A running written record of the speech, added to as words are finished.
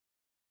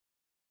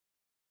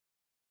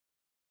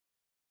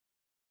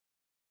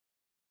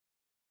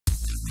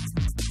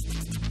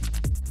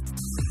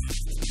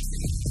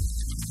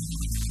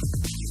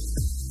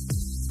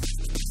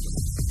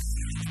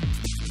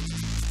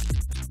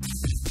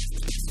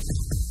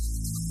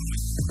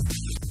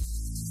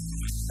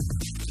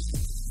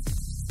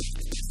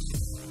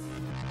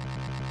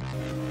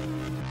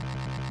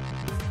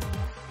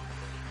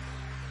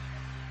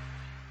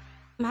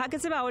I can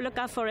say about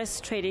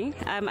Forex trading.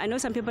 I know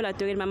some people are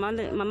doing it.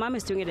 My mom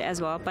is doing it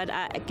as well. But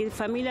I get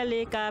familiar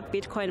with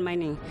Bitcoin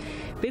mining.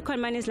 Bitcoin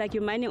mining is like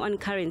you're mining on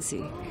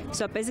currency.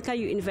 So basically,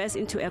 you invest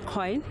into a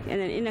coin,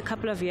 and then in a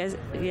couple of years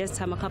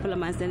time, a couple of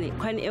months, then the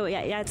coin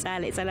it's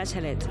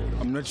a.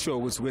 I'm not sure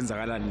what's going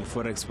on in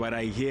Forex, but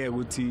I hear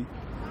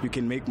you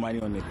can make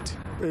money on it.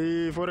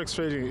 Forex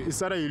trading,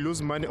 it's either you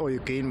lose money or you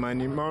gain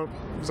money.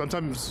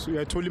 Sometimes you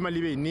are told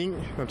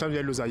sometimes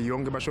you lose a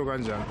young but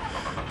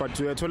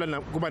you are told a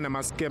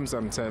scam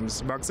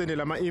sometimes. Back send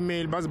a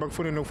email, back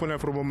phone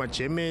from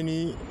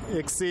Germany,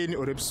 Exen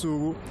or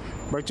Repsu,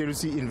 but you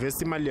see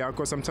investing money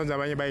sometimes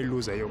I buy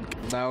lose a young.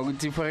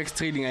 Forex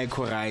trading I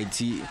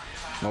correct.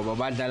 Ngoba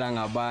badlala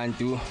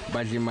ngabantu,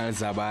 badla imali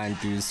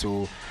zabantu,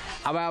 so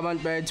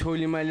abantu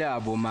bayathola imali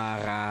yabo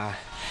mara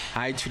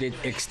high to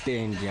that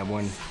extent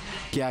yabona.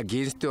 Ke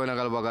against yona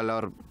ka lebaka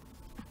la gore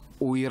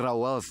o ira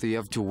wealth, you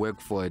have to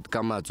work for it.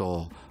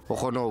 Kamatso o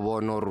khona go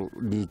bona gore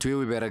ntwe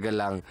o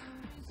berekelang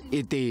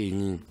e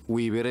teng, o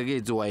e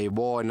bereketse wa e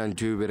bona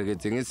ntwe o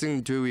bereketseng e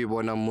seng ntwe o e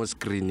bona mo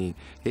screen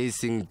e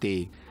seng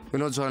teng. You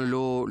know tshwana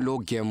lo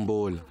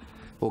gamble.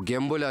 O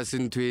gamble a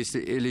seng ntwe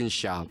e leng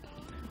sharp.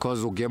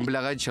 Because o gamble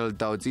ka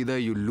tšhelete out, either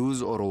you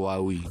lose or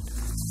wa win.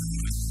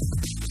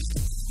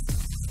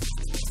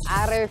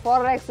 Are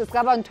Forex is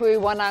kaban to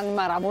wanang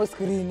maramo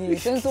screen.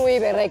 Since we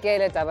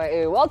berekele taba.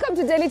 Welcome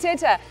to Daily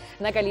Thetha.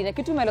 Nakalina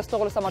Tumelo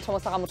story sama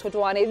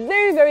Mothotoane.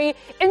 Very, very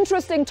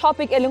interesting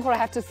topic. I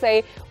have to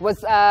say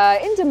was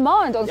in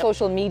demand on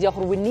social media.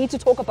 We need to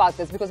talk about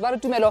this because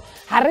Tumelo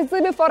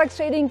Forex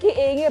trading on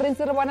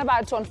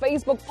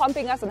Facebook,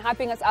 pumping us and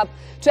hyping us up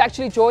to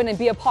actually join and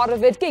be a part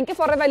of it.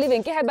 Forever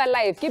living,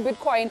 life,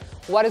 Bitcoin.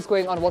 What is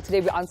going on? Well,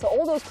 today we answer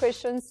all those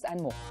questions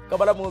and more.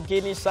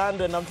 Kini,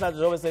 Shandu, and I'm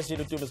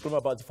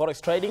about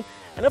Forex trading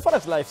and the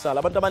Forex lifestyle.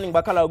 Abantu abaningi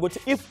bakhala ukuthi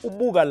if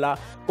ubukala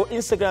go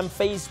Instagram,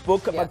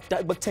 Facebook,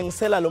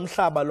 bakuthengisela lo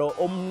mhlaba lo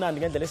omnandi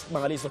ngendlela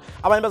esimangaliso.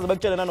 Abanye baze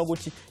bakutshela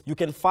nanokuthi you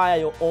can fire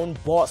your own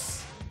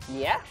boss.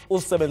 Yeah.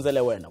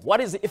 Usebenzele wena. What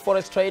is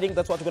Forex trading?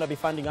 That's what we're going to be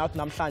finding out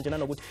namhlanje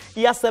nanokuthi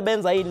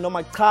iyasebenza yini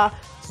noma cha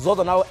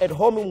zozo now at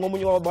home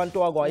ngomunye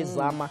wabantu wakho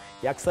ayizama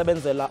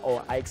yakusebenzela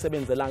or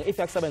ayikusebenzelanga. If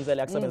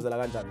yakusebenzela yakusebenzela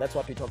kanjani? That's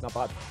what we're talking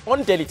about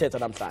on Daily Thetha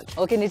namhlanje.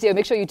 Okay, Nitya,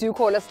 make sure you do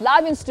call us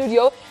live in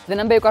studio. The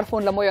number you got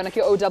phone la moyo na ke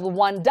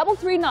 011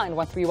 339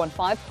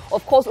 1315.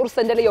 Of course,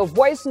 ursendele your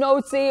voice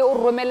notes,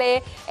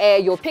 urumele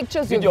your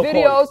pictures, your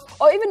videos,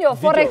 or even your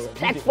Forex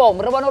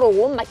platform.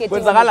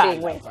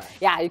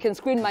 Yeah, you can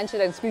screen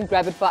mention and screen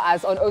grab it for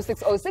us on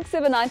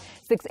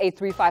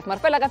 0606796835.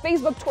 Marfela,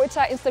 Facebook,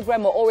 Twitter,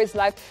 Instagram are always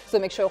live, so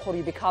make sure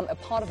you become a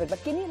part of it.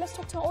 But Kini, let's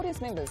talk to our audience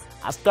members.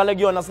 What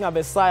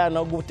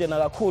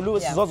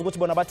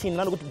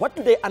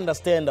do they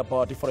understand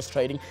about Forex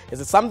trading?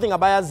 Is it something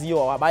abayazi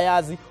or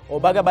abayazi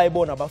or baga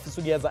bayibona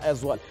abafisugiyaza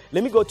as well?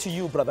 Let me go to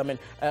you, brother man.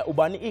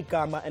 Ubani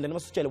igama and then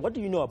what do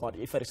you know about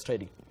Forex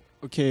trading?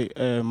 Okay,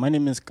 my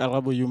name is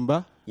Karabo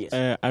Yumba.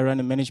 Yes. I run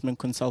a management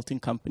consulting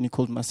company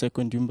called Maseko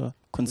and Yumba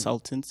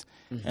Consultants,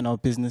 and our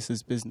business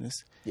is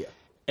business. Yeah.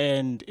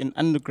 And in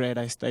undergrad,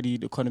 I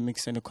studied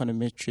economics and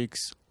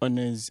econometrics,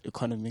 honors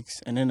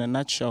economics. And in a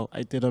nutshell,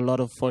 I did a lot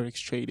of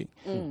Forex trading.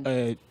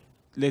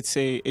 Let's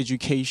say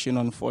education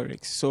on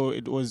Forex. So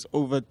it was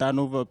done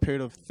over a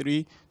period of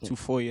 3 to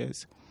 4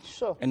 years.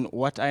 Sure. And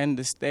what I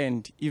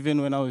understand,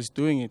 even when I was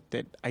doing it,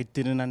 that I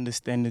didn't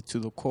understand it to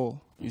the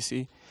core, you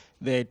see,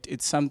 that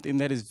it's something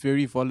that is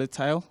very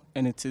volatile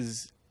and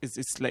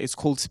it's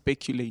called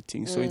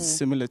speculating. So it's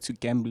similar to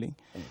gambling.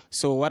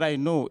 So what I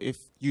know,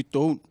 if you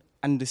don't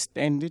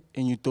understand it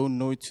and you don't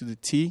know it to the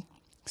T,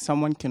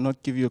 someone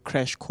cannot give you a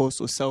crash course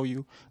or sell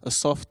you a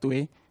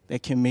software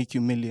that can make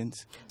you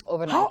millions.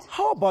 Overnight.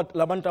 How about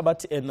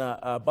Labantabat and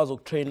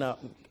Bazok trainer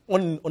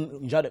on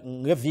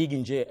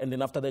and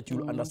then after that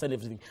you'll understand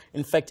everything.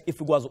 In fact, if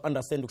you guys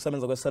understand your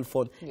cell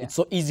phone, it's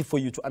so easy for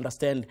you to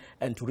understand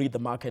and to read the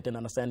market and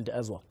understand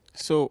as well.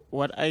 So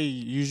what I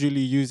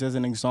usually use as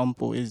an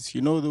example is,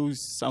 you know those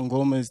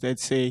sangomas that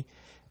say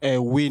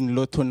win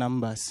lotto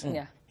numbers?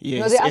 Yeah.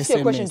 Yes, no, they ask you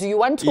a question, do you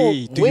want to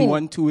win? Do you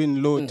want to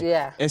win load?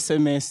 Yeah.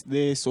 SMS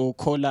this or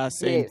call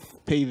us and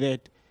pay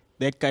that.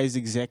 That guy is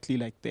exactly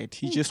like that.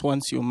 He just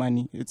wants your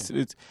money.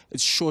 It's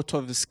short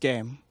of a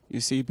scam, you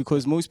see,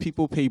 because most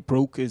people pay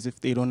brokers if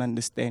they don't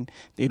understand.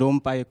 They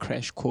don't buy a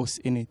crash course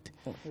in it.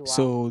 Wow.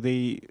 So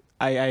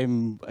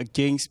I'm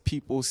against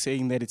people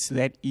saying that it's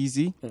that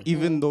easy,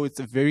 even though it's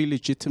a very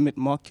legitimate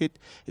market.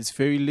 It's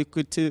very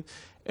lucrative.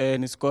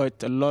 And it's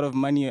got a lot of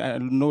money. I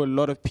know a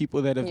lot of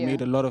people that have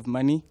made a lot of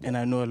money, and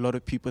I know a lot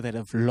of people that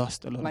have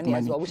lost a lot of money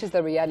as well, which is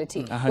the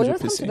reality. 100%. Well,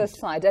 let's come to this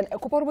side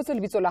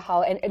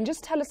and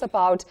just tell us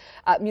about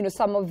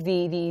some of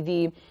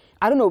the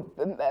I don't know,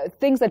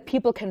 things that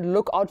people can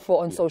look out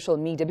for on social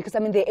media, because I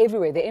mean they're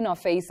everywhere, they're in our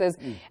faces.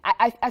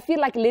 I feel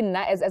like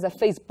Linna as a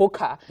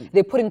Facebooker,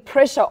 they're putting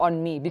pressure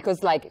on me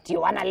because like, do you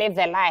want to live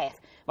the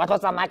life?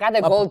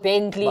 the gold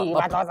Bentley, Range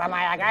Rover.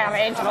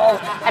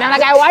 And I'm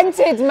like, I want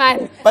it,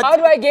 man. How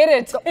do I get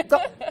it?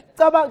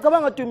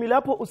 Kabanga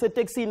Tumelo lapho use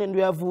taxini and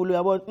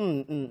uyavula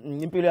uyabona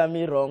impilo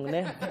yami wrong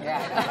ne.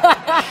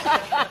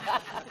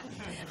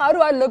 How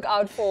do I look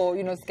out for,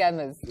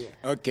 scammers?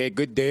 Okay,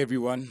 good day,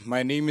 everyone.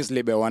 My name is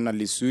Lebewana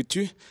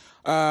Lesotho.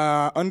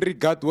 On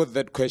regard with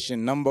that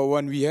question, number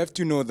one, we have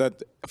to know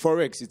that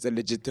Forex is a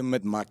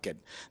legitimate market.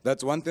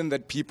 That's one thing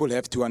that people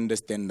have to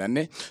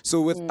understand.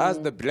 So with us,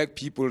 the black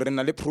people, we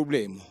have a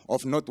problem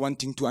of not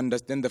wanting to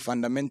understand the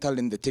fundamental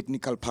and the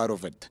technical part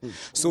of it.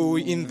 So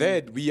in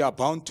that, we are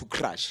bound to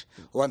crash.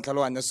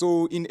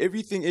 So in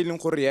everything,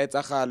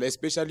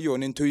 especially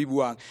on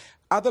Intoibuang,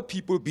 other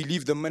people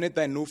believe the minute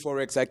I know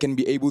Forex, I can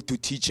be able to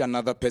teach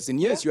another person.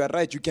 Yes, you are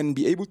right. You can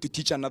be able to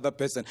teach another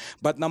person.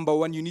 But number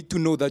one, you need to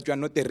know that you are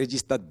not a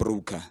registered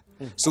broker.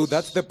 So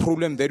that's the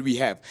problem that we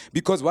have.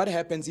 Because what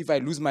happens if I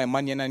lose my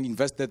money and I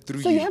invested through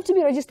you? So you have to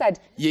be registered?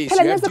 Yes.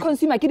 As a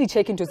consumer, I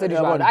check into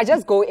I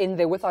just go in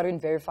there without even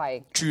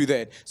verifying. True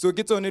that. So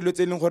get on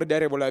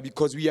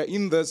because we are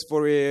in this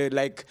for a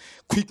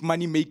quick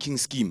money making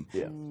scheme.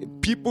 Yeah.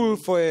 People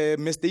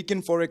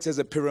mistaken Forex as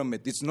a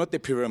pyramid. It's not a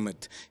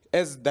pyramid.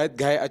 As that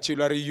guy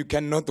actually, you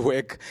cannot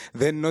work,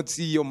 then not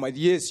see your money.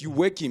 Yes, you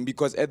working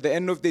because at the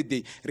end of the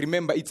day,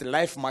 remember it's a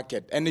live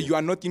market and you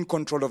are not in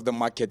control of the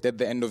market at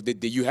the end of the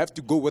day. You have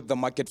to go with the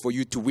market for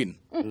you to win.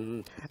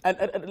 And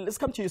let's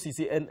come to you,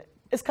 Sisi. And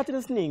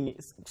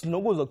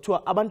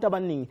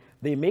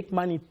they make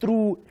money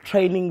through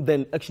training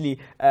than actually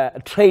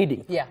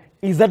trading. Yeah.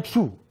 Is that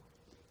true?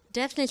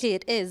 Definitely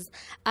it is.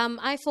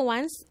 For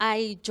once,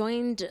 I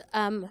joined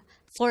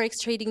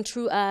Forex trading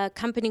through a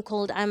company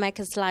called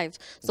iMarkets Live.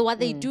 So what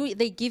they do,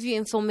 they give you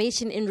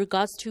information in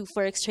regards to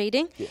Forex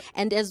trading. Yeah.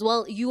 And as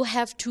well, you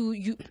have to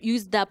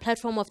use the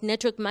platform of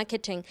network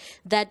marketing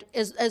that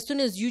as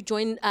soon as you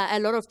join a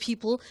lot of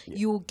people,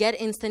 you get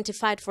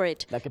incentivized for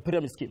it. Like a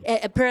pyramid scheme?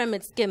 A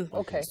pyramid scheme.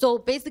 Okay. So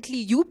basically,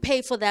 you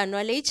pay for their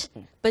knowledge,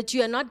 but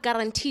you are not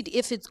guaranteed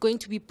if it's going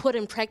to be put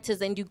in practice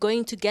and you're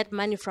going to get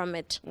money from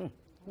it.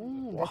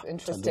 That's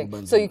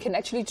interesting. So you can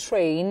actually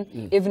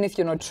train even if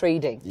you're not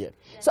trading. Yeah.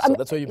 So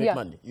that's why you make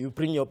money. You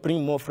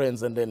bring more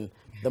friends, and then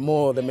the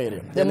more the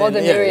merrier. The more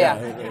the merrier.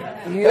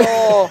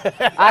 Yo,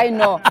 I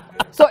know.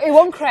 So it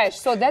won't crash.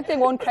 So that thing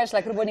won't crash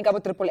like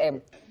Triple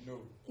M.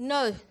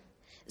 No.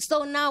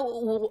 So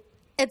now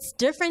it's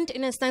different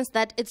in a sense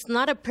that it's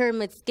not a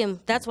pyramid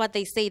scheme. That's what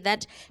they say,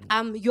 that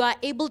you are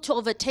able to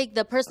overtake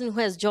the person who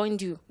has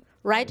joined you.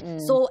 Right?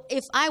 So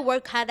if I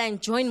work hard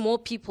and join more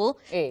people,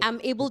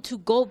 I'm able to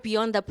go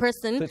beyond the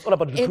person. So it's all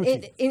about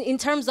recruiting. In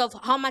terms of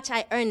how much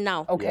I earn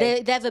now.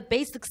 Okay. They have a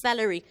basic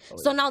salary.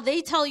 So now they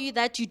tell you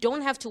that you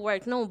don't have to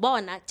work. No,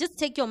 Bona, just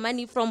take your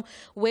money from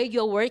where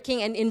you're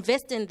working and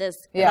invest in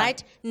this.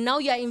 Right? Now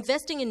you're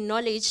investing in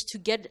knowledge to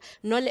get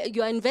knowledge.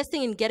 You're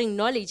investing in getting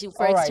knowledge in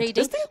Forex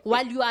trading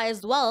while you are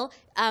as well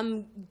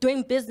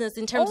doing business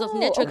in terms of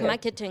network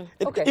marketing.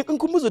 Okay. You can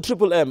come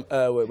Triple M,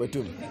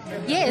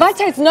 yes. But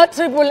it's not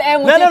Triple M.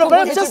 No,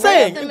 but I'm just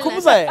saying.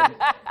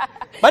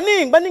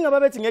 Banning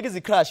about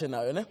betting crash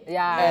now, you know?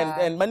 Yeah.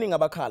 And banning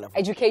about color.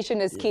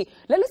 Education is key.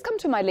 Let's come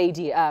to my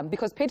lady,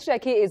 because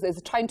patriarchy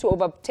is trying to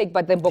overtake,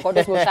 but then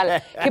Bogotos will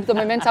keep the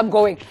momentum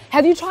going.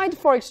 Have you tried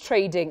Forex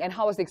trading, and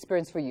how was the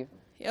experience for you?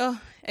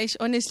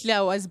 Honestly,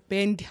 I was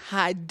burned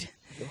hard.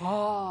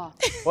 Oh.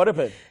 What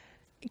happened?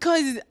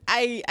 Because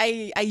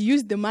I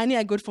used the money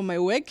I got from my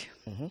work,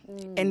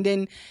 and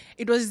then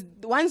it was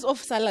once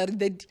off salary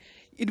that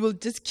it will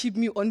just keep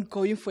me on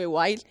going for a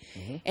while.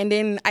 And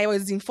then I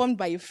was informed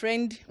by a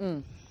friend,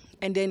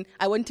 and then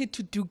I wanted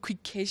to do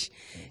quick cash,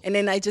 and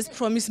then I just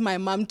promised my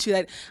mom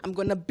that I'm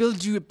gonna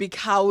build you a big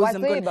house.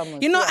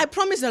 I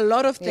promised a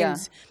lot of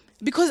things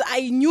because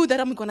I knew that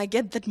I'm gonna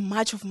get that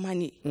much of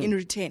money in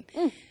return.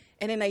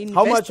 And then I invested.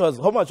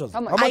 How much was?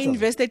 I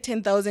invested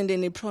 10,000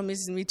 and they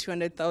promised me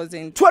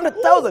 200,000.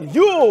 200,000?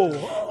 You?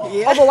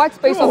 Yeah. Over what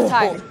space of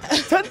time?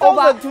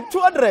 10,000 to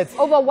 200.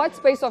 Over what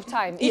space of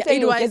time?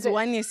 It was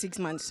 1 year, 6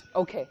 months.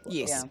 Okay.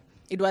 Yes. Yeah.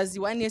 It was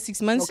 1 year,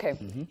 6 months. Okay.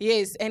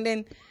 Yes. And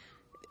then,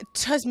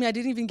 trust me, I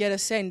didn't even get a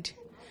cent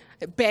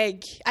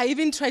back. I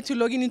even tried to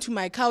log into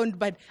my account,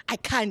 but I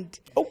can't.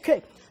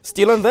 Okay.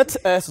 Still on that,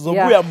 so we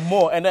are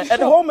more. And at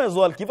home as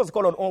well, give us a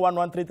call on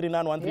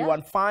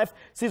 011-339-1315.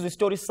 Siz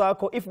story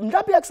sako. If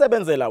mlapi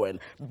akusebenzela wena,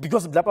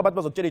 because mlapha abantu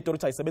bazokutshela istory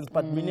chayisebenza,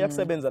 but mina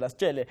iyakusebenza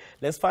lasitshele.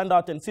 Let's find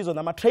out and sizo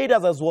nama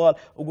traders as well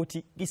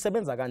ukuthi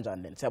isebenza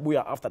kanjani then.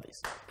 Siyabuya after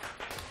this.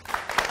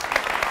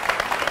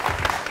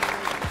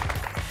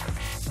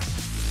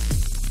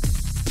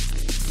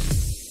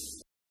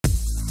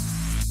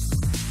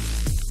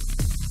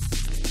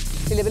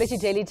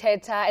 Daily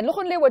Thetha, and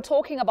we're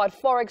talking about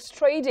Forex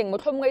trading.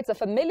 It's a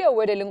familiar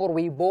word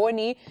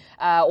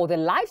or the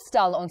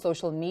lifestyle on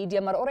social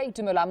media.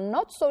 Tumelo, I'm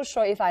not so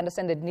sure if I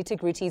understand the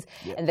nitty-gritties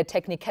and the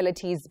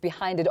technicalities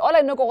behind it. All I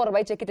know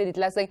if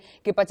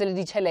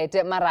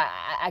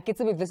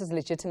this is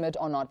legitimate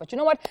or not. But you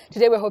know what?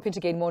 Today we're hoping to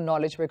gain more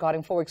knowledge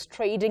regarding Forex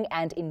trading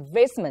and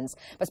investments.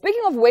 But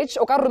speaking of which,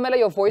 remember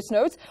your voice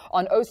notes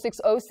on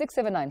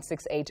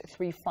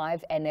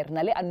 060-679-6835 and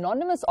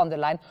anonymous on the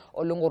line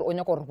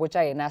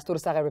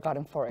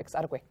regarding Forex.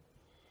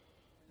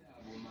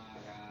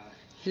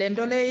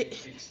 Lento le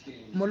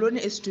molweni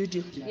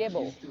e-studio.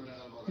 Yebo.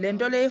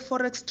 Lento le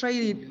Forex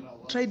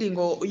trading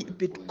or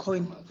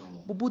Bitcoin.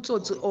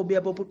 Bubutsotsi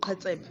obuyabo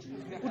buqhetsebe.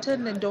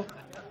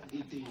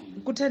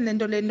 Kutheni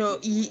lento lento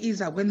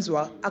iza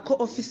kwenziwa akho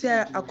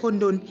office akho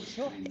ntoni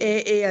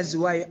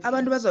eyaziwayo.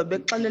 Abantu bazobe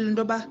bexelela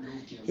into ba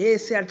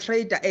yes siya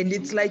trader and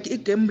it's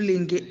like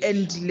gambling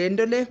and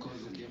lento le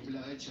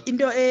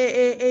into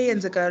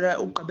eyenzeka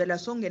ugqibela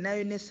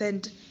songenayo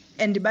nesent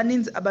and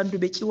baninzi abantu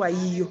betyiwa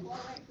yiyo.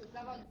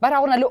 But I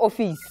want a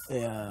office.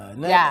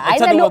 Yeah,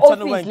 I know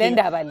office.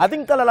 I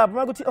think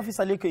office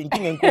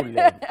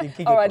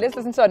all right, let's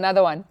listen to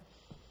another one.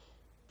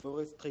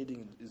 Forex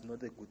trading is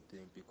not a good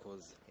thing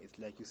because it's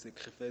like you're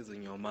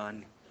sacrificing your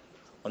money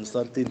on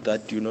something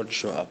that you're not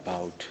sure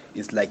about.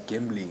 It's like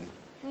gambling.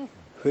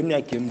 When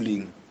you're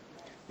gambling,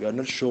 you are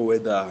not sure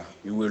whether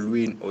you will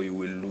win or you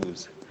will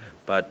lose.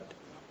 But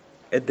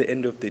at the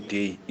end of the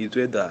day, it's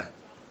whether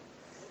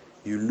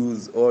you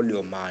lose all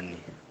your money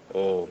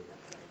or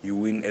you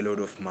win a lot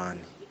of money.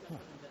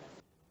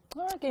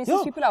 Okay,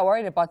 so people are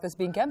worried about this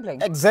being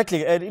gambling.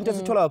 Exactly. And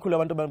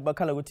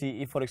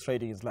Forex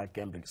trading is like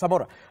gambling.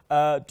 Sabora,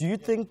 do you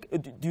think no,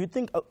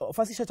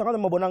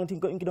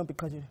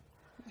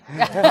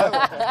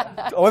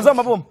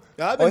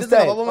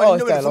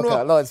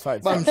 it's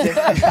fine.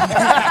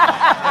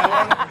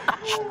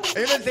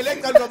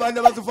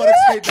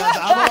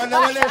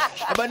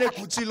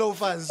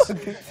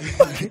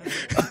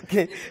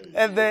 Okay,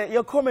 and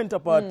your comment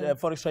about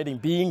Forex trading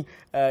being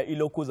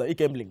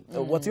gambling,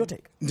 what's your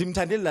take? Because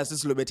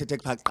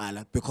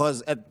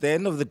at the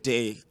end of the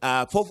day,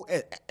 at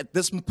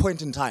this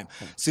point in time,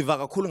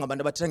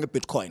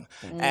 Bitcoin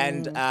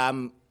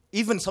and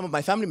even some of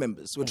my family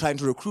members were trying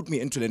to recruit me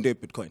into Lendo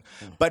Bitcoin.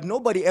 But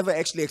nobody ever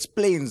actually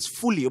explains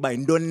fully about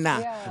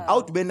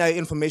out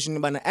information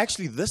about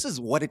actually this is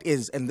what it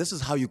is and this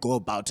is how you go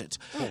about it.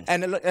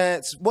 And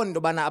it's one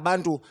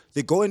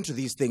they go into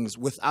these things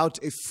without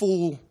a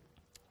full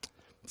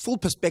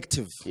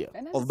perspective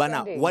of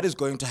what is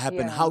going to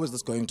happen, how is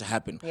this going to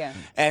happen.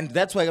 And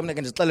that's why I'm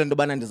going to tell you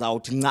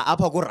out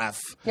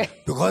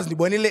because the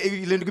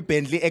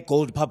Bentley a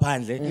gold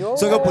papandle.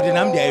 So go put in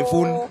the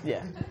iPhone.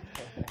 Yeah.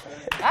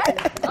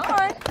 All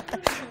right.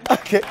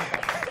 Okay.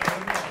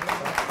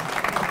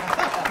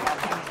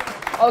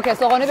 Okay,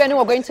 so we're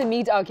going to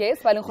meet our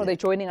guests. They're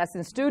joining us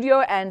in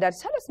studio and tell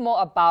us more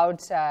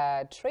about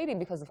trading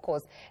because, of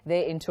course,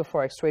 they're into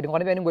Forex trading.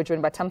 We're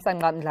joined by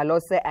Tamsanga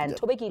Mdlalose and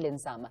Tobekile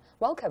Nsama.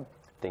 Welcome.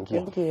 Thank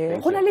you. Thank you.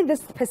 Only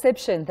this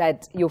perception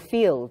that your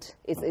field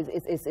is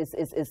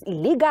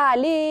illegal,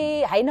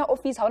 haina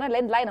office, haina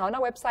landline,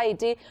 haina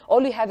website.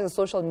 All you have is a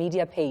social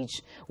media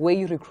page where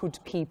you recruit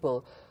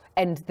people.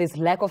 And there's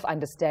lack of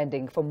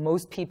understanding for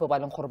most people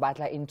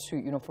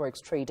into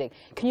Forex trading.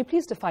 Can you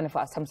please define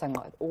for us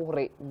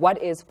what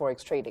is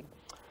Forex trading?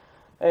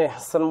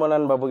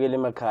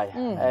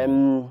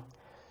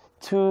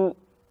 To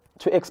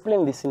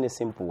explain this in a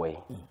simple way,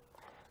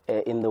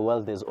 in the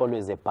world there's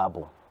always a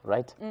bubble,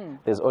 right?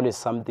 There's always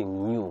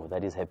something new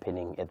that is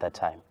happening at that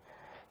time.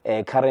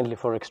 Currently,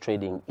 Forex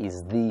trading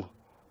is the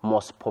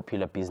most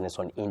popular business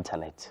on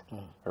internet,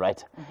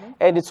 right?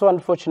 And it's so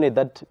unfortunate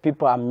that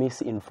people are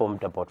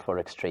misinformed about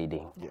Forex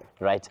trading,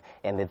 right?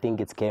 And they think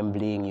it's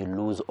gambling, you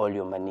lose all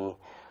your money.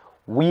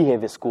 We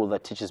have a school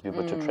that teaches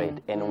people to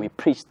trade, and we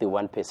preach the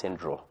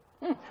 1% rule.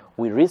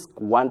 We risk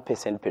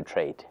 1% per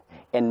trade.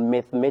 And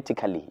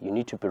mathematically, you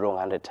need to be wrong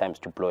 100 times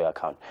to blow your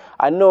account.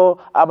 I know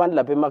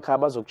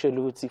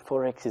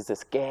Forex is a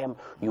scam,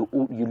 you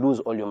lose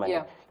all your money.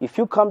 If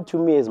you come to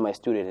me as my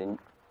student and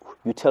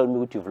you tell me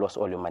that you've lost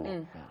all your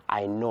money,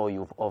 I know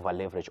you've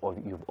over-leveraged or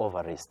you've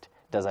over-risked.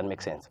 Does that make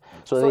sense?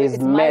 So there's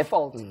it's math. My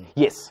fault.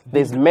 Yes,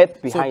 there's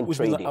math behind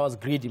trading. I was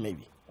greedy,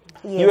 maybe.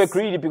 Yes. You are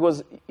greedy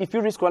because if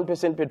you risk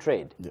 1% per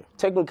trade,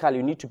 technically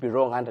you need to be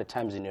wrong 100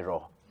 times in a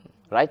row,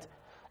 right?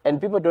 And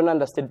people don't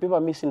understand. People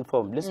are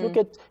misinformed.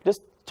 Let's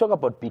talk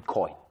about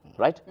Bitcoin,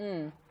 right?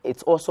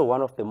 It's also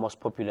one of the most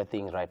popular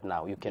things right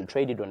now. You can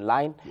trade it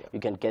online. You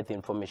can get the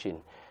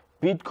information.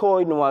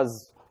 Bitcoin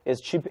was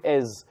as cheap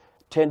as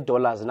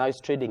 $10. Now it's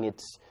trading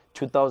at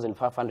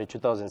 2,500,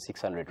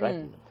 2,600,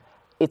 right?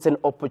 It's an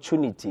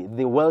opportunity.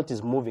 The world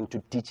is moving to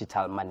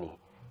digital money.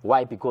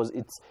 Why? Because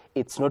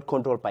it's not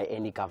controlled by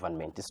any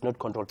government. It's not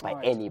controlled by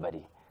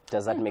anybody.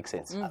 Does that make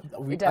sense?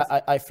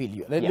 I feel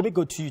you. Let me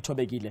go to you,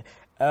 Tobekile.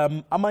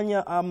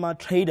 Amanya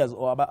traders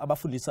or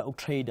abafundisa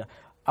trader.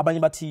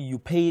 Abanye you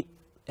pay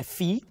a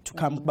fee to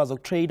come as a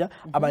trader.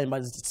 Abanye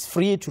it's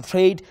free to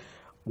trade.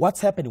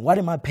 what's happening? What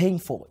am I paying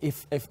for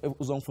if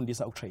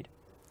uzongifundisa ukutrade?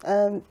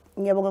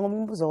 Ngiyabonga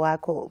ngombuzo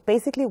wakho.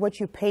 Basically, what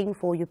you're paying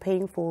for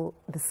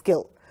the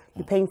skill.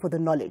 You're paying for the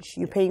knowledge.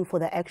 You're paying for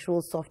the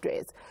actual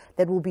softwares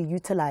that will be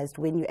utilized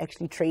when you're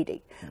actually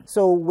trading.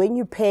 So when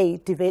you pay,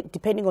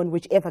 depending on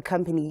whichever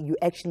company you're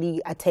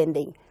actually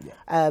attending,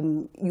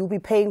 you'll be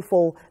paying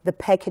for the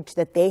package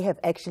that they have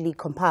actually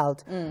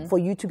compiled for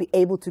you to be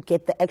able to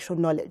get the actual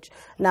knowledge.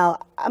 Now,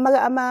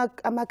 ama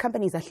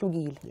companies are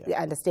hlugile, you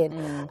understand.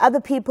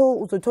 Other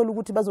people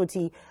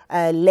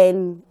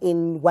learn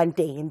in 1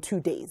 day, in 2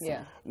 days.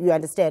 You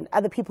understand.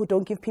 Other people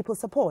don't give people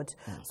support.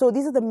 So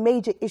these are the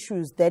major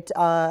issues that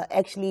are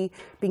actually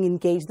being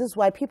engaged. This is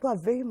why people are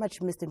very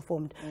much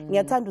misinformed.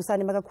 We preach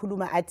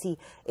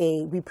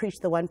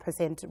the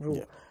 1%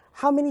 rule.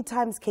 How many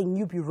times can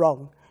you be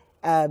wrong?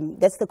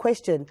 That's the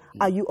question.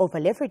 Are you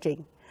over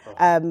leveraging?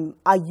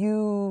 Are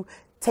you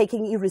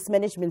taking risk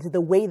management the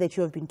way that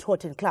you have been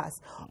taught in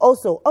class?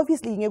 Also,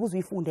 obviously, in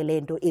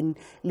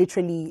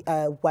literally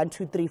 1,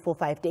 2, 3, 4,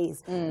 5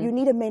 days. You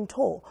need a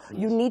mentor.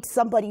 You need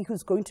somebody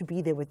who's going to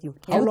be there with you.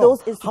 How long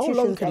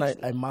can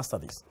I master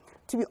this?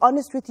 To be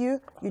honest with you,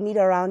 you need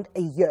around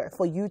a year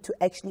for you to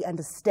actually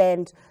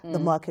understand the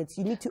markets.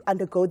 You need to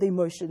undergo the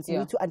emotions. You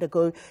need to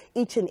undergo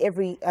each and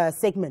every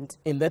segment.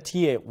 In that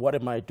year, what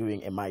am I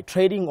doing? Am I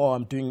trading or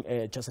I'm doing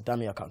just a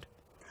dummy account?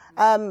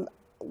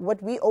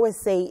 What we always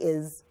say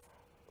is,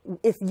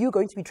 if you're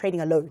going to be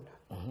trading alone,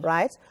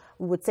 right,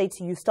 we would say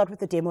to you, start with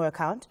the demo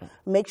account.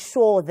 Make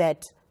sure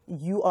that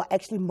you are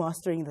actually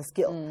mastering the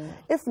skill.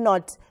 If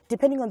not,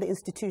 depending on the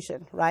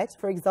institution, right?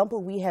 For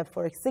example, we have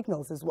Forex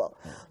signals as well.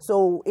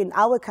 So in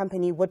our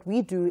company, what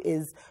we do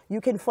is you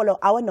can follow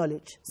our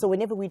knowledge. So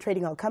whenever we're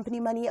trading our company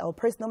money, our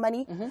personal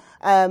money,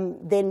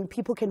 then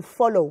people can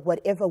follow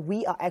whatever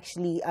we are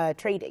actually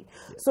trading.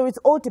 So it's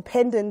all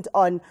dependent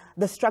on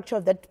the structure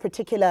of that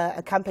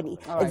particular company,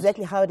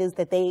 exactly how it is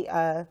that they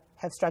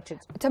have structured.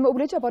 Tell me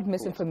about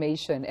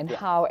misinformation and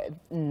how,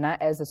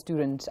 as a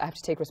student, I have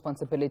to take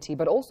responsibility,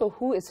 but also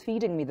who is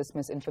feeding me this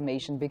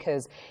misinformation?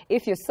 Because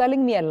if you're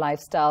selling me a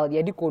lifestyle,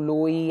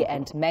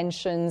 and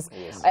mansions,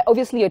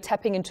 obviously you're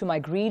tapping into my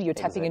greed, you're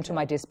tapping into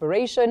my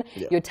desperation,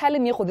 you're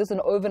telling me, oh, this is an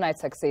overnight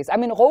success. I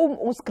mean,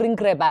 screen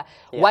grabber,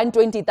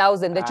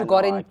 120,000 that you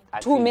got in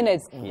 2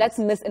 minutes, that's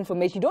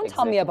misinformation. You don't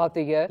tell me about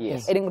the year,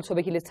 is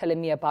telling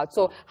me about.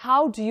 So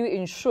how do you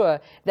ensure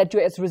that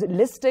you're as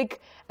realistic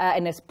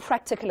and as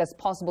practical as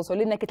possible, so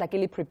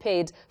I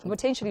prepared for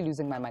potentially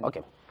losing my money?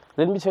 Okay,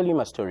 let me tell you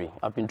my story.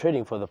 I've been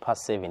trading for the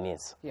past 7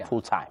 years, full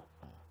time.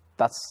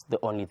 That's the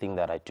only thing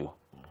that I do.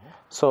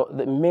 So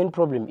the main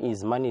problem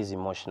is money is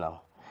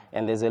emotional.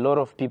 And there's a lot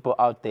of people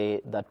out there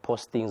that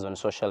post things on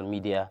social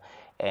media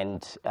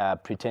and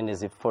pretend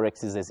as if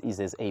Forex is as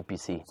easy as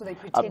ABC. So they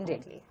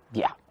pretended?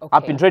 Yeah. Okay.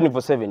 I've been trading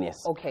for 7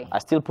 years. Okay. I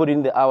still put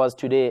in the hours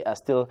today. I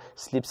still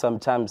sleep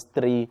sometimes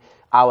 3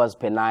 hours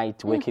per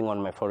night working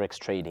on my Forex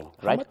trading,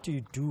 right? How much do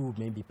you do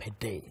maybe per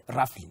day,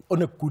 roughly,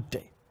 on a good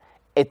day?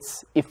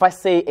 If I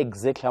say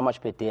exactly how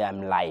much per day,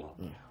 I'm lying.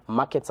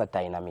 Markets are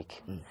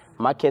dynamic.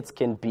 Markets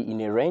can be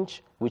in a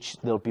range, which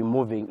they'll be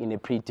moving in a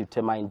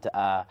predetermined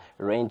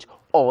range,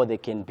 or they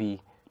can be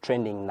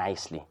trending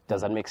nicely.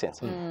 Does that make sense?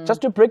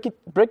 Just to break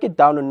it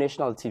down on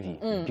national TV,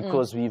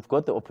 because we've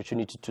got the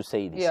opportunity to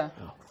say this.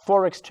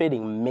 Forex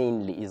trading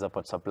mainly is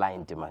about supply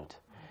and demand.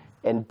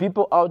 And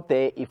people out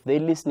there, if they're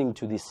listening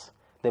to this,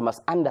 they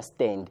must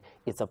understand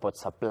it's about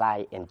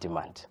supply and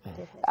demand.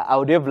 I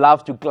would have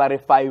loved to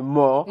clarify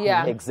more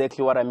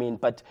exactly what I mean,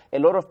 but a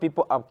lot of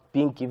people are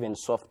being given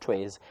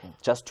softwares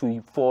just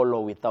to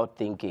follow without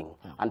thinking.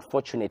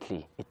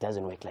 Unfortunately, it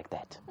doesn't work like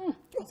that.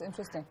 That's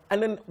interesting.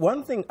 And then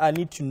one thing I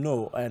need to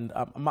know, and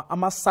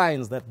I'm a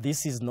signs that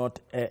this is not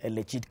a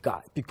legit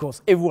guy,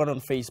 because everyone on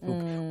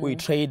Facebook, we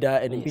trader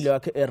and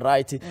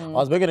right. I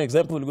was making an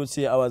example. You could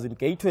see I was in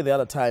Gateway the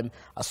other time.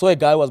 I saw a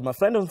guy who was my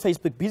friend on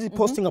Facebook, busy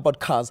posting about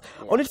cars.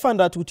 Only to find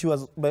out who he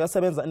was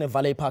in a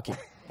valet parking.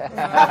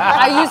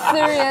 Are you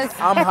serious?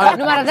 No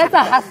matter, that's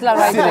a hustler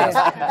right there.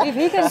 If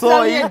he can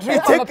sell me a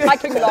drink from a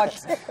parking lot.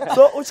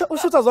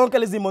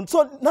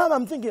 So now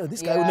I'm thinking,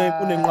 this guy.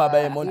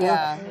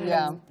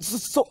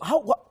 So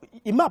how?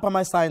 Imapa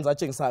my signs are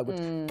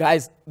checking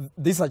guys,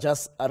 these are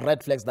just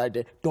red flags that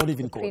they don't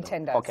even go.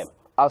 Pretenders. Okay,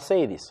 I'll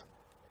say this.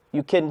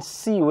 You can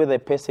see whether a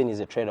person is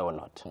a trader or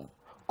not.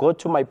 Go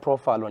to my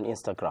profile on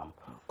Instagram.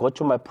 Go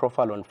to my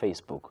profile on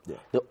Facebook.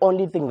 The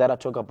only thing that I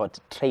talk about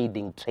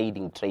trading.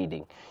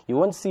 You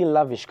won't see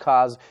lavish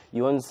cars.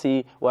 You won't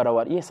see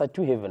what. Yes, I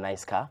do have a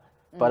nice car,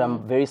 but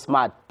I'm very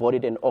smart. Bought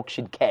it in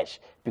auction cash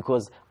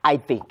because I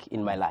think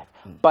in my life.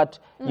 But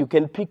you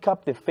can pick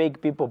up the fake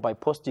people by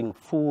posting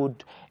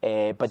food.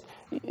 But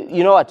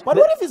you know what? But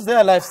what if it's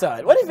their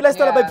lifestyle? What if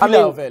lifestyle by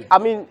people? I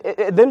mean,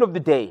 at the end of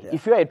the day,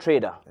 if you're a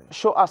trader,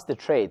 show us the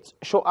trades.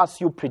 Show us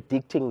you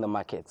predicting the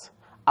markets.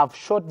 I've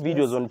shot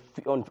videos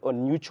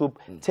on YouTube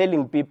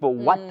telling people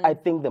what I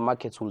think the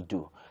markets will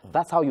do.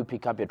 That's how you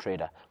pick up your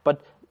trader.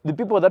 But the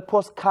people that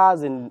post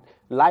cars and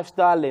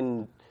lifestyle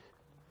and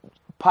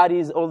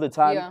parties all the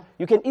time. Yeah.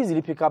 You can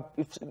easily pick up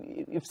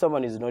if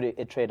someone is not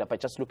a trader by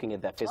just looking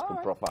at their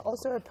Facebook profile.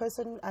 Also, a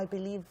person, I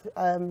believe.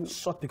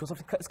 Short because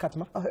of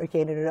Skatma. Oh,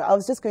 okay, no. I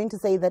was just going to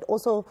say that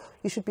also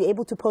you should be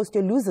able to post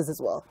your losers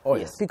as well. Oh,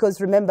 yes. Because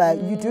remember,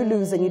 you do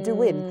lose and you do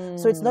win.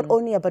 So it's not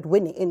only about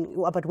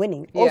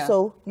winning. Yeah.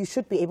 Also, you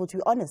should be able to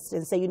be honest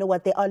and say, you know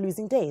what, there are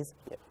losing days.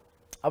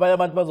 Abanye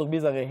abantu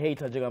bazokubiza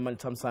nge-hater njengamanje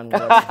Thamsanqa.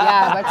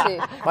 Yeah, bathi.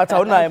 Bathi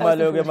awunayo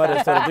imali yokuya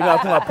ema-restaurant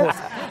ingakho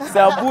ungaphosa.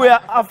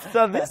 Siyabuya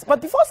after this.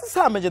 But before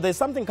sihambe nje, there's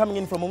something coming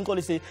in from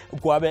umxolisi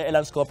Gwabe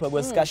eLandskop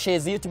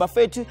kwesikashezi uthi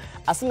bafethu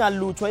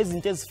asingaluthwa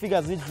izinto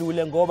ezifika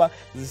zidlule ngoba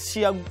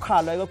zishiya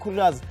kukhala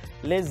ikakhulukazi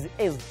lezi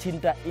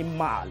ezithinta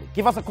imali.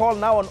 Give us a call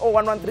now on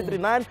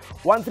 011339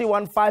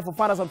 1315 or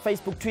find us on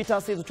Facebook,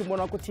 Twitter. Siza ukuthi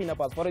umbona wakho uthini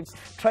about Forex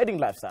trading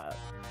lifestyle.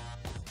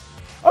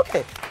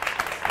 Okay.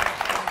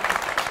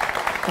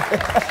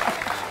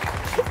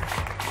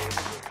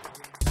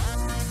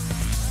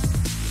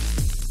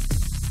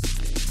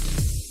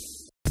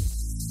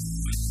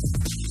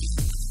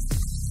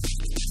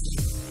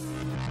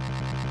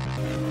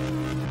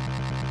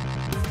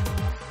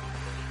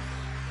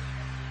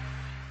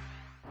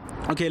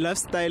 Okay,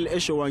 lifestyle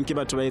esho wanke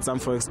batho ba etsang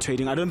forex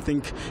trading. I don't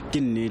think ke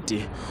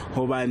nnete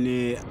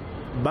hobane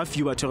ba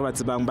few batho ba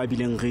tsebang ba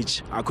bileng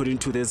rich according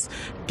to this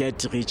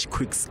get rich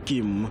quick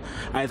scheme.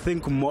 I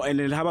think more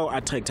and how about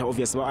attractor,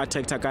 obviously about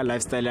attractor ka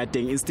lifestyle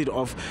thing instead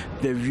of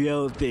the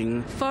real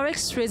thing.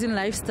 Forex trading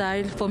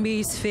lifestyle for me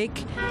is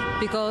fake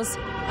because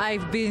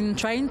I've been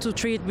trying to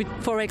trade with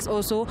Forex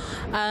also,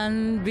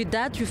 and with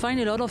that you find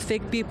a lot of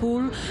fake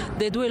people.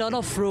 They do a lot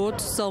of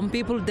fraud. Some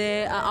people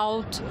they are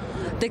out,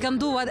 they can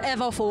do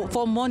whatever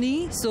for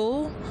money.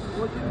 So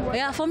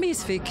yeah, for me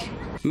it's fake.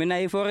 Mina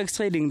i-forex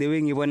trading the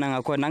way ngibona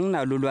ngakhona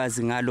anginalo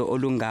ulwazi ngalo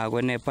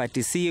olungako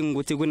nephathi seeing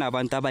ukuthi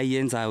kunabantu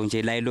abayenzayo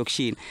nje la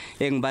elokishini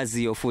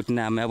engibaziyo futhi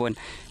nami yabona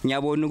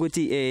ngiyabona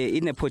ukuthi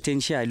ine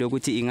potential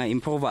yokuthi inga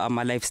improve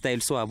ama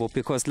lifestyles wabo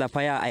because lapha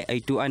I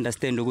do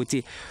understand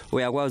ukuthi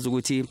uyakwazi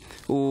ukuthi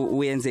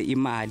uyenze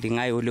imali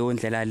ngayo leyo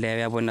ndlela leyo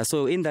yabona.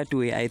 So in that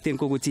way I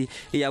think ukuthi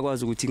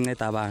iyakwazi ukuthi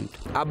incede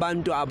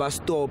abantu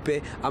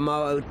abastope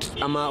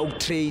ama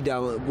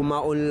uktrader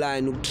kuma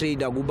online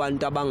uktrader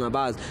kubantu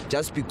abangabazi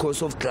just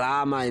because of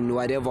glamour and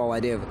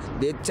whatever.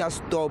 They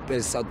just stop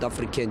as South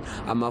African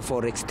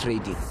forex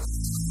trading.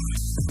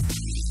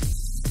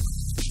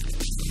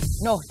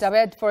 No,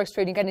 David, Forex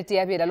trading.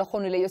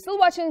 You're still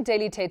watching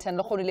Daily Thetha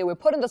and we're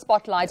putting the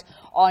spotlight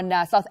on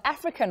South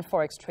African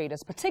Forex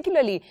traders,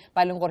 particularly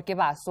by Lungor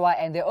Kebaswa,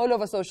 and they're all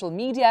over social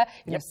media,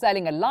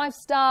 selling a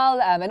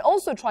lifestyle and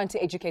also trying to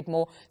educate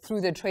more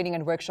through their training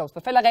and workshops.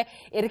 But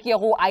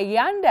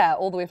Ayanda,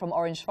 all the way from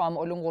Orange Farm,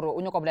 Olungoro,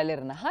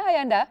 Unyokoblalerin. Hi,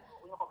 Ayanda.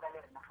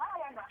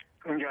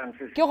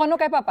 Mzansi. Ke gona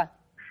kae papa?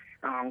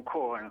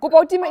 Ngkhona. Kopa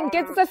uthi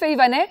nketsa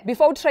favor ne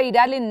before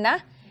trader le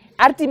nna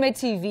Artime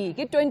TV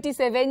ke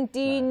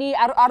 2017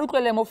 a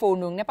rutlele mo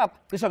phone ne papa.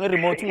 Isho nge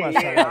remote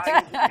ungashala.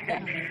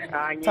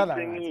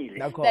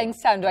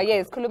 Thanks Shandu.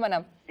 Yes, khuluma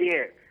nami.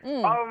 Yeah.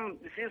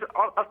 Since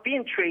I've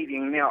been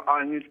trading now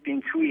and it's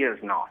been 2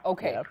 years now.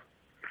 Okay.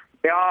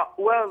 Yeah,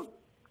 well,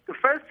 the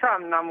first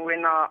time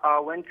when I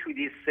went to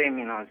these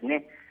seminars,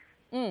 ne,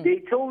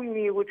 they told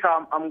me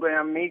I'm going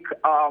to make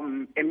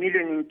 $1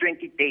 million in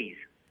 20 days.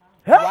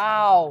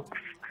 Wow.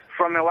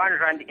 From a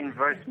R1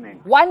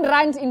 investment.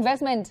 R1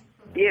 investment?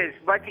 Yes,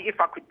 but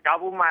if I could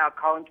double my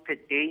account per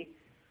day,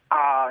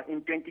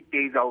 in 20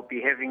 days I'll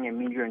be having $1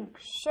 million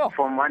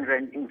from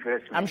R1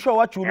 investment. I'm sure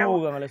what you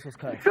know.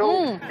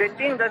 So the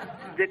thing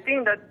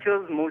that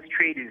kills most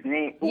traders,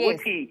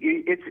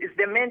 it's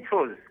the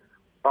mentors.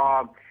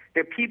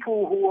 The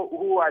people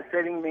who are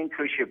selling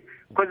mentorship,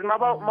 because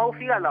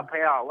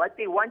what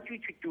they want you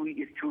to do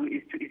is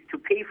to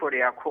pay for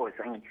their course.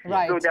 I mean,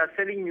 so they're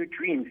selling you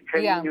dreams,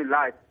 telling you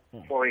life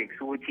Forex,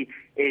 which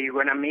you're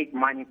gonna make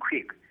money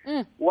quick.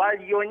 While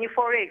your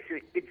Forex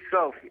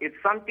itself, it's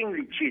something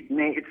legit.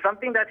 It's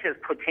something that has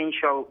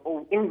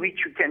potential in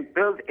which you can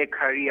build a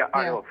career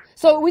out of.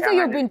 So we say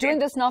you've been doing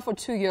this now for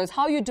 2 years.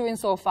 How are you doing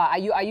so far? Are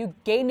you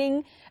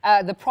gaining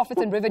the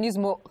profits and revenues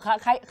more,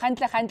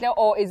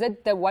 or is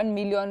it the $1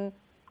 million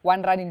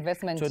R1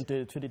 investment?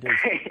 20 days.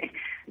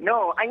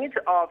 No, I need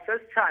to,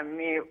 first time,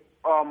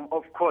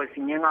 of course,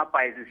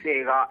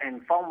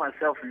 and found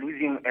myself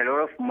losing a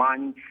lot of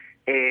money.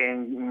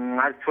 And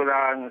I told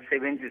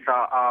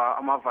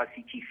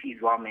varsity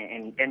fees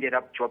and ended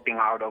up dropping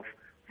out of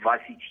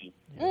varsity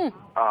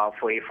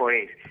for a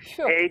Forex.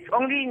 Sure. It's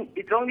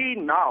only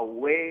now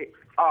where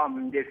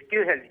the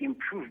skill has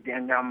improved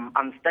and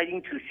I'm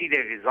starting to see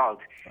the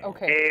results.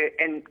 Okay.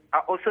 And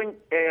also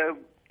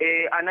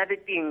another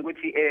thing which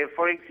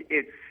Forex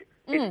it's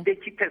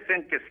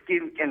 30% the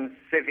skill and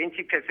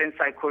 70%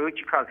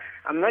 psychological.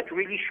 I'm not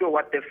really sure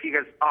what the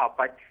figures are,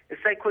 but the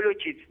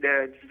psychology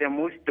is the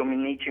most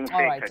dominating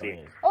factor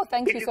there. Oh,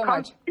 thank you so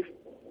much.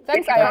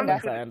 Thanks,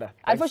 Ayanda.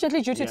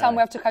 Unfortunately, due to time, we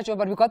have to cut you off,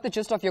 but we got the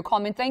gist of your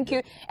comment. Thank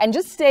you. And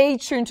just stay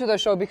tuned to the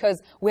show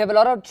because we have a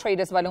lot of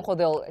traders,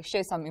 they'll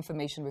share some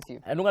information with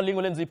you. And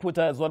ungalingo lenza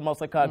iphutha as well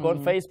Mausaka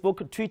on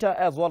Facebook, Twitter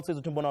as well says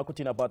umbona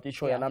ukuthi about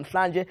ishow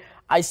yanamhlanje.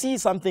 I see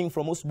something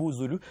from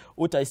Usbuzulu.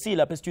 Uthi I see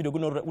lapha studio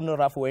kuno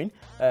Raf Wayne,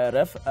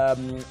 ref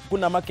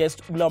kunama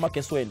guest kulawa ma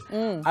guest wenu.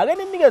 Ake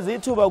ninikeze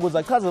ithuba ukuze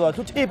achaze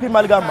abantu ukuthi iphi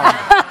imali kaMama.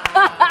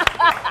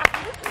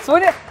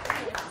 Sone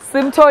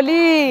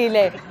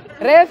simtholile.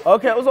 Ref.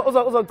 Okay,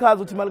 uzochaza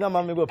ukuthi imali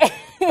kaMama ikuphi.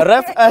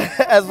 Ref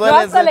as well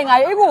as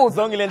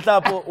Zongile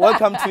Nhlapo,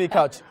 welcome to the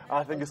couch.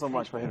 Thank you so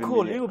much for having me.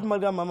 Cool. Cool.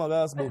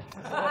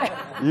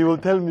 You will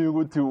tell me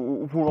who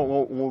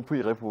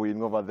ref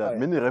win over there.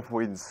 Many ref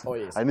wins. Oh,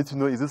 yes. I need to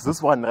know, is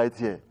this one right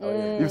here?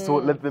 If so,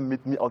 let them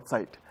meet me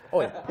outside.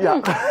 Oh,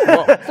 yeah.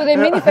 So there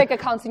are many fake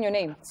accounts in your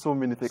name? So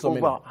many fake. Over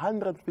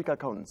 100 fake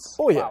accounts.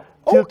 Oh, yeah.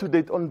 Till to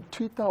date on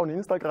Twitter, on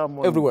Instagram,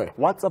 on everywhere.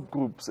 WhatsApp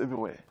groups,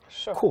 everywhere.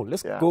 Sure. Cool.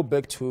 Let's go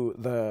back to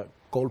the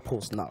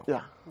goalpost now.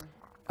 Yeah.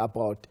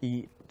 About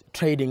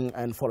trading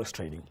and forex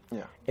trading.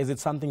 Yeah. Is it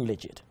something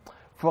legit?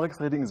 Forex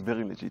trading is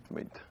very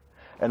legitimate.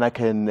 And I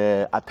can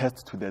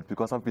attest to that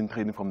because I've been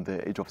trading from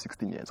the age of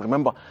 16 years.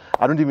 Remember,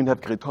 I don't even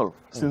have grade 12.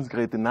 Since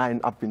grade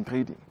 9, I've been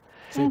trading.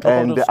 So you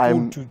come out of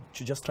school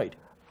to just trade?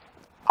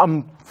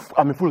 I'm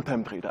a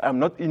full-time trader. I'm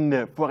not in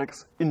the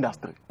Forex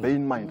industry. Bear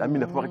in mind, I'm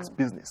in the Forex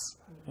business.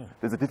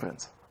 There's a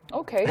difference.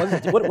 Okay. What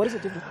is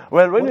it different?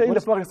 Well, when you're in the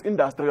Forex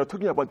industry, you're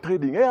talking about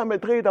trading. Hey, I'm a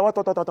trader, what.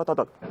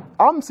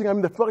 I'm saying I'm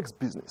in the Forex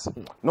business.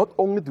 Not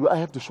only do I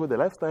have to show the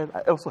lifestyle,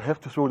 I also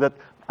have to show that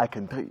I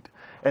can trade.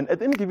 And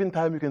at any given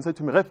time, you can say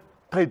to me, Ref,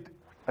 trade.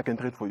 I can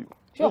trade for you.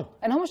 Sure.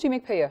 And how much do you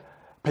make per year?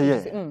 Per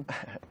year?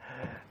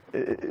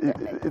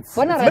 It's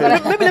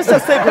maybe let's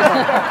just say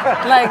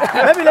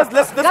maybe let's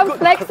go.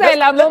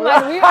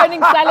 We're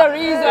earning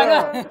salaries.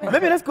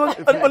 Maybe let's go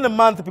on a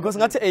month because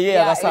not a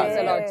year. It's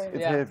a lot.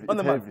 It's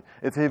heavy.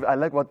 It's heavy. I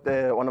like what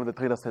one of the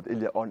traders said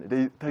earlier on.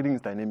 The trading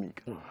is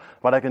dynamic.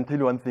 But I can tell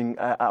you one thing.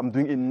 I'm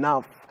doing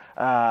enough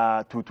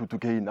to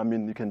gain. I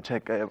mean, you can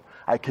check.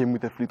 I came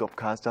with a fleet of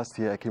cars just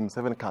here. I came with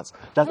 7 cars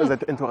just as an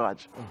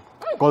entourage.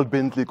 Gold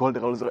Bentley,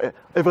 gold Rolls,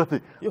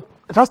 everything.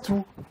 Just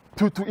to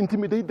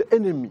intimidate the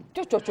enemy.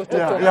 Confusing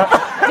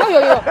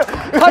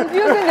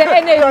the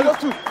enemy.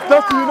 Just to,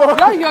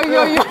 you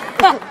know.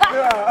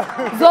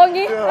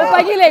 Zongi,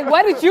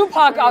 why did you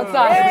park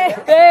outside?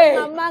 Hey. I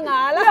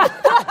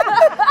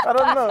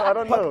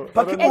don't know.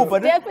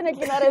 It's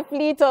definitely not a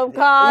fleet of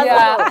cars.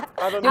 Yeah.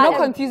 You're not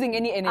confusing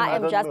any enemy. I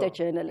am just a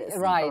journalist.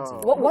 Right.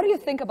 What do you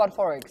think about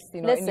Forex,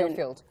 in your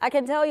field? I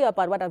can tell you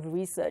about what I've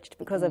researched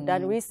because I've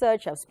done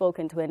research. I've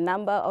spoken to a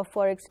number of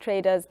Forex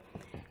traders.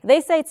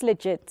 They say it's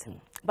legit.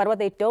 But what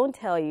they don't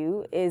tell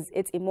you is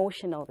it's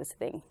emotional, this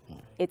thing.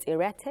 It's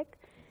erratic,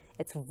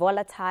 it's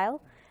volatile,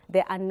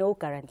 there are no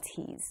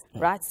guarantees,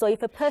 right? So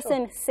if a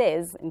person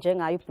says,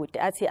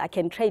 I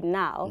can trade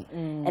now,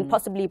 and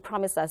possibly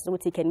promise us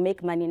that he can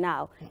make money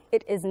now,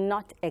 it is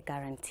not a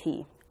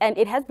guarantee. And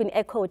it has been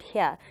echoed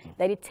here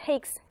that it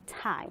takes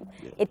time.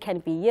 It can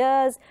be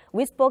years.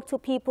 We spoke to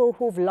people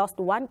who've lost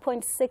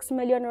 1.6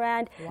 million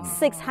rand,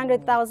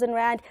 600,000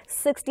 rand,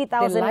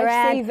 60,000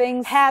 rand.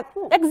 Savings.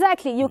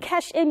 Exactly. You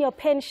cash in your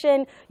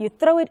pension, you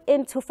throw it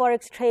into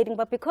Forex trading,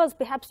 but because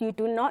perhaps you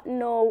do not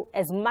know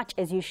as much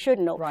as you should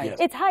know,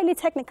 it's highly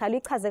technical.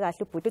 It's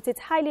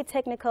highly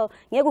technical.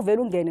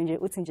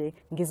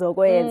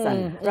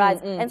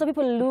 Right? And so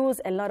people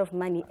lose a lot of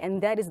money,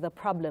 and that is the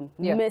problem,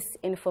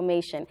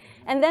 misinformation.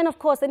 And then, of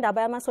course, in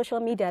the social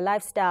media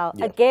lifestyle,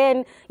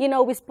 again,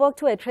 we spoke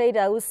to a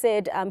trader who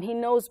said he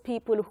knows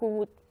people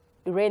who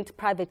rent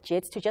private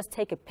jets to just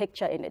take a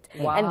picture in it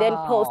and then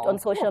post on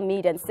social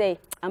media and say,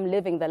 I'm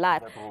living the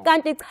life.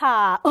 Actually,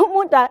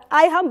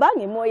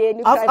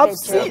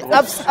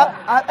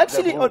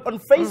 on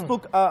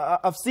Facebook,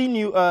 I've seen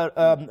you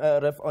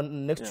Ref,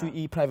 on next to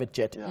E private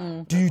jet.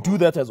 Do you do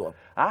that as well?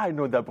 I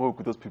know that broke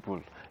with those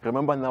people.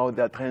 Remember now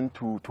they're trying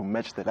to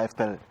match the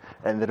lifestyle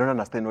and they don't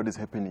understand what is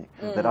happening.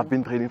 That I've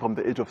been trading from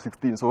the age of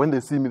 16. So when they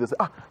see me, they say,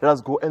 let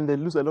us go, and they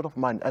lose a lot of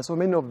money. I saw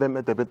many of them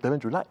at the event in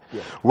July.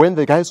 When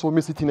the guy saw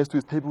me sitting next to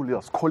his table, he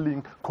was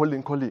calling.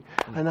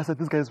 And I said,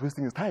 this guy is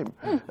wasting his time.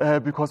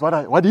 Because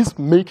what he's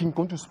making,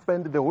 going to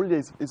spend the whole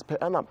day is per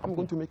annum. I'm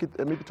going to make it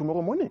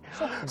tomorrow morning.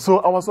 So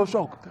I was so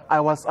shocked. I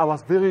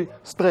was very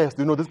stressed.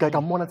 This guy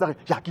come on and say,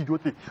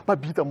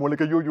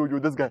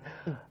 this guy.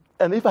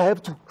 And if I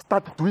have to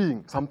start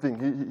doing something,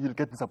 he'll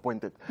get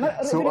disappointed.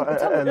 So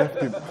I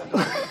left him.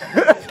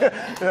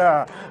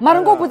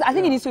 I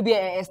think he needs to be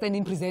a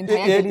standing presenter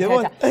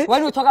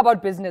when we talk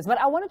about business. But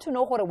I wanted to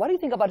know, what do you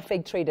think about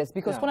fake traders?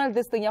 Because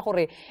this thing,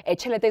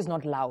 chelete is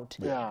not loud.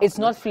 It's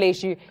not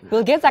flashy.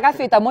 Bill Gates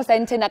akafita mo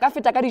sentena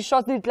akafita ka di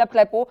shots di clap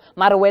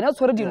mara wena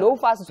tshwere di low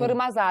fast tshwere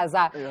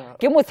mazaza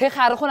ke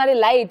mothegare go na le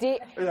light.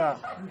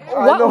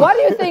 What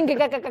do you think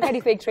ka di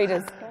fake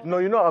traders? No,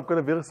 I've got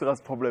a very serious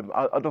problem.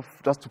 Out of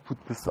just to put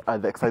this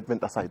the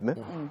excitement aside,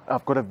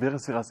 I've got a very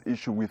serious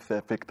issue with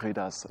fake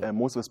traders,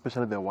 most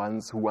especially the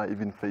ones who who are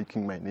even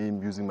faking my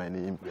name, using my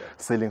name,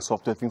 selling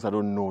software, things I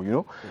don't know, you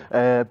know.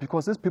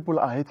 Because these people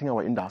are hating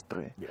our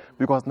industry.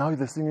 Because now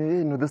they're saying, hey,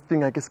 you know, this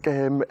thing I can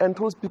scam. And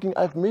truly speaking,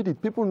 I've made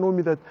it. People know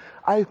me that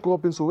I grew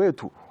up in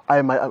Soweto.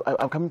 I'm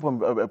coming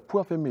from a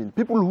poor family.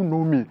 People who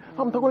know me.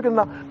 I'm talking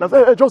now.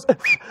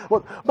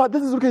 But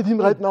this is okay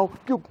right now.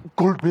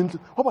 Gold mint.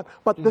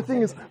 But the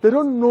thing is, they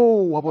don't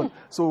know about.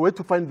 So where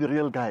to find the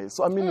real guys?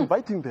 So I'm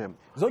inviting them.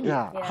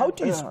 How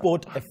do you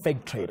spot a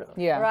fake trader?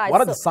 Right,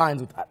 What are the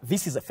signs that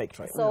this is a fake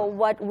trader? So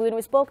when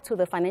we spoke to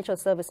the Financial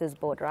Services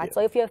Board, right? So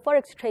if you're a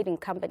Forex trading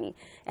company,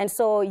 and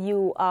so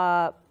you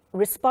are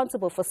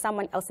responsible for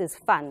someone else's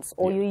funds,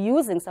 or you're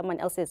using someone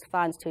else's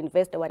funds to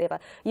invest or whatever,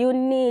 you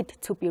need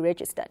to be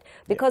registered,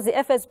 because the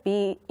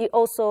FSB,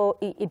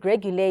 it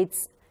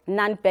regulates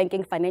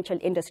non-banking financial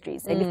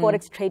industries, and the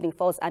Forex trading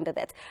falls under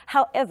that.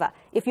 However,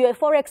 if you're a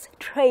Forex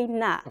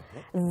trader,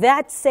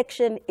 that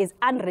section is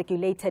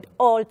unregulated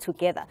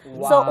altogether.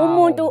 So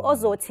umuntu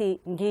ozothi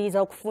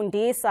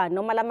ngizokufundisa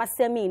noma lama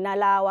seminar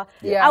lawa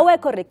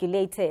awekho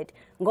regulated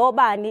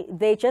ngobani,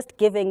 they're just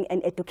giving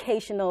an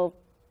educational,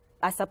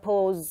 I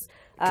suppose,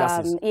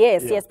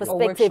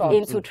 perspective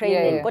into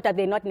trading, but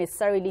they're not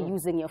necessarily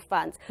using your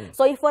funds.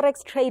 So if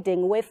Forex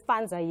trading, where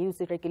funds are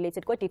used,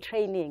 regulated, what the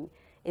training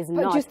is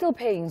but not. You're still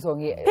paying,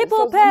 Zongi.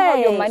 People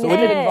pay. Your money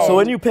So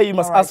when you pay, you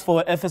must ask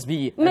for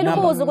FSB.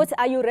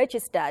 Are you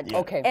registered?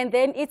 Okay. And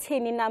then it's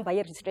in number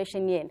your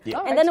registration yen.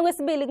 And then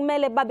wesibili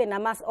kumele babe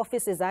nama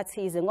offices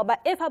athize ngoba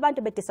if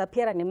abantu be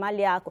disappear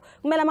nemali yakho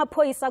kumele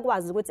amaphoyisa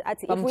akwazi ukuthi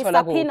athi if we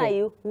subpoena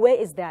you, where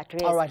is the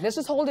address? All right, let's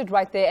just hold it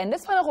right there, and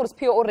let's find out what's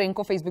Pio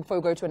Orenko Facebook before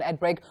we go to an ad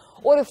break.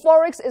 Or if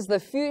Forex is the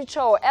future,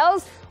 or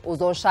else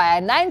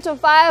uzoshaya 9 to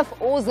 5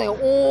 uze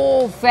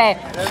ufe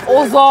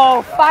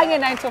uzofanga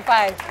 9 to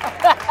 5.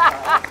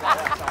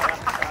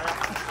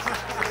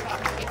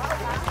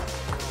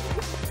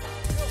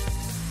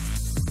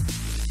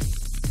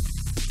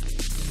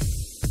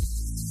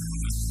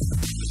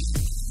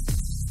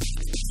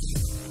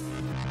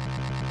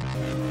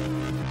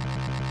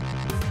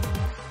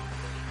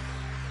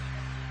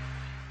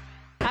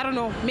 I don't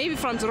know, maybe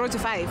from 0 to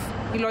 5.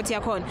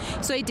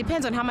 So it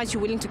depends on how much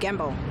you're willing to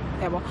gamble.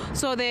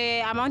 So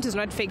the amount is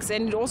not fixed,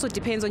 and it also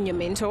depends on your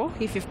mentor,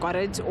 if you've got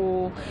it,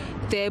 or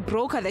the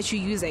broker that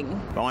you're using.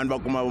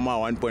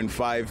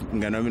 1.5,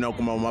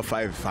 ngana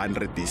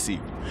 500 DC.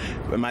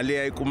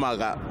 Mali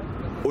kumaga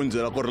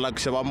unzela korla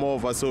kushaba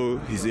mova, so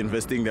he's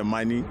investing the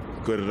money.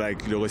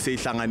 Like loko se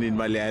ihlangana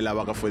imali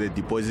ayilaba for the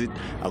deposit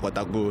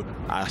akota ku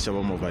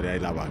ashaba mova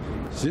ayilaba.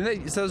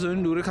 Zwine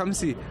sazonduri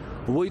khamsi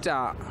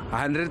voita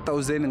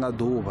 100,000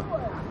 ngaduba.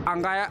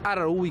 Angaya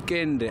ara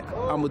weekend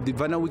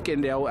amudivana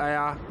weekend ya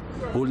aya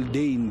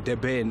holiday in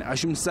Durban.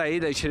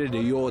 Ashumsaida chere de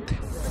yote.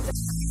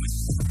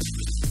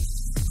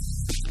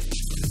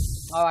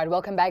 All right,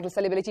 welcome back to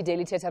Celebrity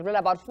Daily Thetha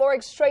about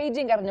Forex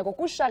trading.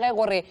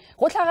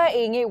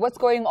 What's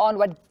going on?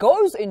 What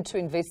goes into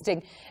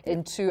investing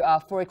into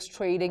Forex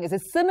trading? Is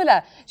it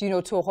similar, to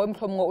a home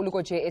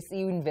JSE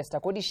investor,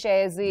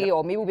 shares,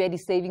 or maybe we had the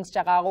savings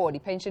or the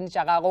pension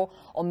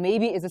or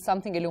maybe is it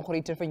something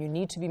different? You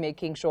need to be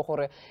making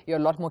sure you're a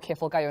lot more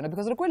careful,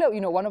 because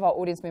one of our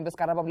audience members,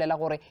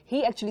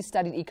 he actually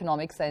studied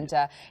economics, and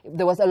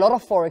there was a lot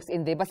of Forex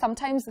in there, but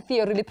sometimes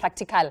theory really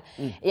practical.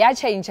 Yeah,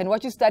 change, and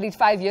what you studied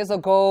 5 years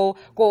ago,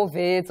 go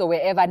Vits or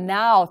wherever,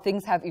 now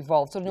things have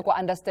evolved. So you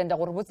understand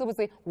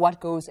what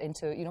goes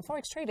into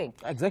Forex trading.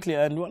 Exactly,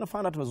 and we want to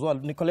find out as well.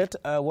 Nicolette,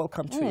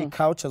 welcome to your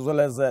couch, as well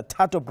as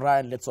Tato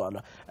Brian, let's all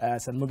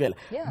San Miguel.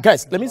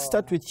 Guys, let me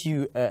start with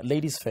you,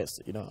 ladies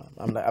first.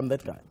 I'm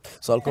that guy,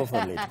 so I'll go for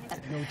ladies.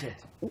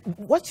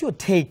 What's your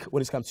take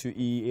when it comes to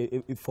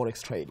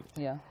Forex trading?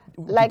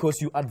 Because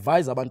you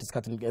advise about this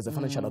as a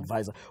financial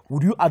advisor,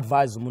 would you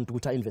advise someone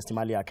to invest in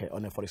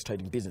on a Forex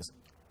trading business?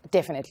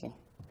 Definitely.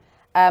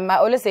 I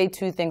always say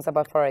two things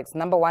about Forex.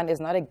 Number one, it's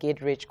not a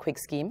get-rich-quick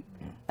scheme.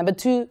 Number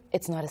two,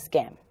 it's not a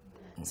scam.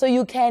 So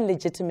you can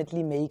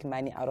legitimately make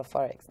money out of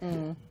Forex.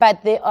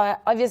 But there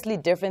are obviously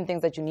different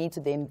things that you need to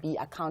then be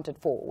accounted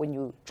for when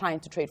you're trying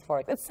to trade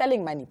Forex. It's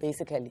selling money,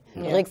 basically.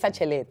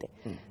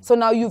 So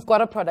now you've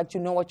got a product,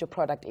 you know what your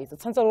product is.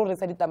 If you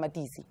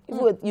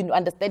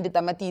understand the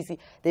tamatisi,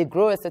 they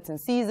grow a certain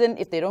season.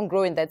 If they don't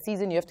grow in that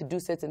season, you have to do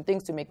certain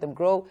things to make them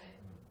grow.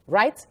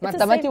 Right? And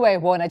that's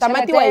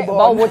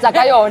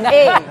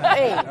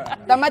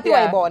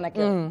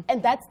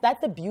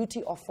the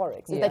beauty of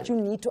Forex, is that you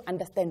need to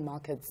understand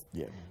markets.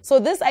 So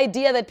this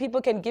idea that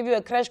people can give you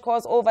a crash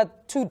course over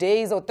 2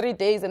 days or 3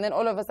 days and then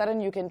all of a sudden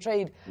you can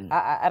trade,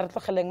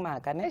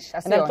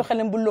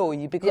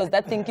 because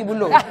that thing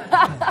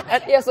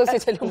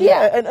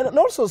and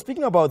also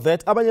speaking about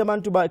that,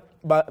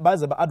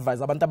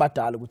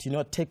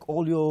 take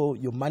all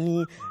your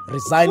money,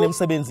 resign them,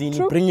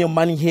 bring your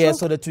money here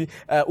so that to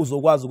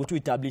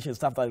establish and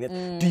stuff like that.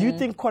 Do you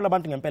think who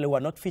are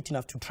not fit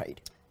enough to trade?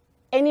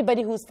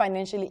 Anybody who's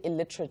financially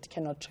illiterate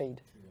cannot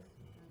trade.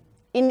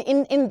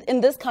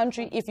 In this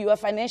country, if you are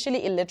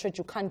financially illiterate,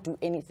 you can't do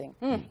anything.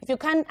 If you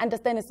can't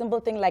understand a simple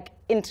thing like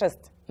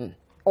interest,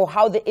 or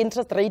how the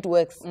interest rate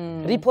works,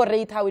 repo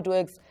rate, how it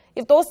works,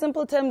 if those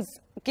simple terms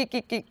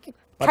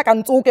But now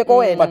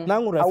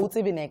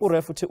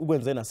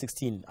Uref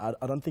 16. I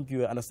don't think you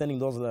were understanding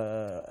those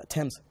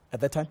terms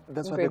at that time.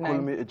 That's why they call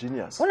me a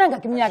genius.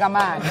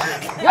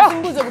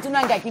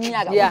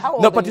 Yeah.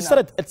 No, but you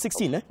started at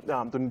 16, eh? Yeah,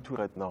 I'm 22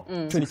 right now.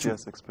 22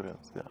 years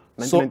experience, yeah.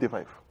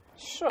 1995.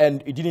 Sure.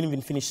 And you didn't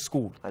even finish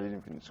school. I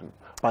didn't finish school.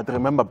 But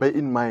remember, bear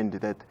in mind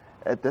that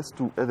at the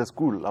school,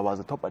 I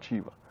was a top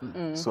achiever.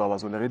 So I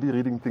was already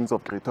reading things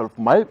of grade 12.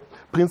 My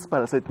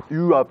principal said,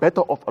 you are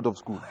better off out of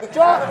school.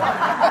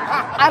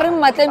 I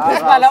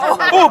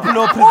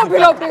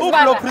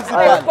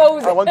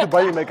want to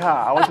buy him a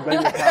car.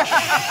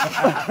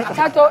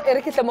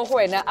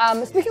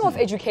 Speaking of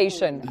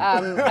education,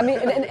 I mean,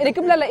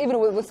 even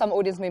with some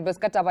audience members,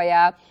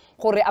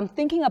 I'm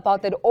thinking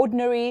about that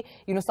ordinary,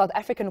 South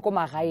African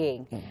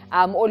fortunate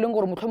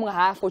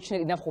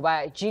enough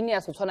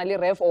genius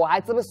ref or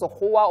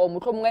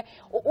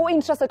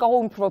interested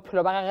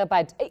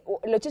but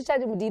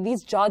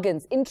these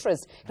jargons,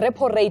 interest,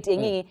 repo rate,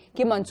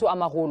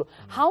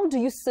 how do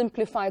you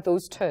simplify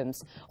those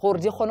terms?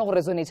 The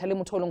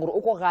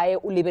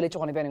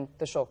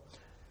show.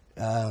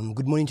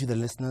 Good morning to the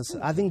listeners.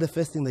 I think the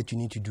first thing that you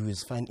need to do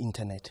is find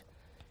internet.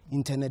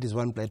 Internet is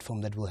one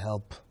platform that will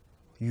help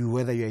you,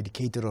 whether you're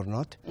educated or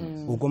not,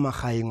 or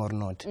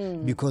not.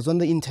 Because on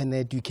the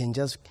internet, you can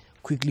just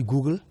quickly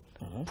Google,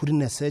 put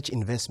in a search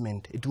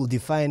investment. It will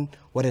define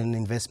what an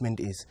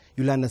investment is.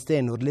 You'll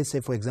understand, or let's say,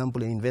 for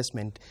example, an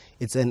investment,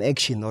 it's an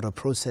action or a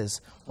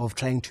process of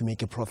trying to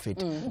make a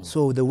profit.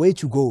 So the way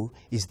to go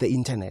is the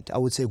internet. I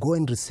would say go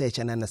and research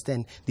and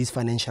understand these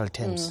financial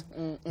terms.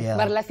 Yeah.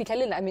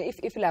 I mean,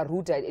 if you are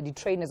root the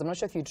trainers, I'm not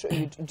sure if you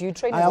do you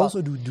train. I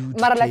also do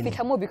training.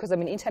 More because I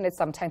mean, internet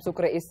sometimes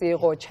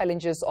or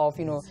challenges of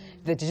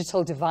the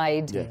digital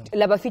divide.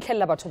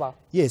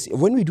 Yes,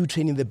 when we do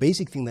training, the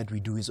basic thing that we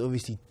do is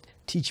obviously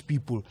teach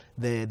people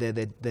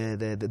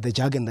the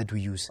jargon that we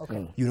use,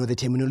 the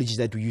terminology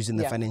that we use in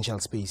the financial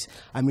space.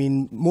 I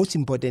mean, most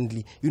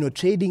importantly,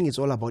 trading is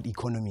all about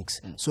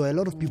economics. So a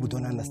lot of people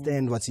don't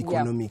understand what's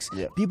economics.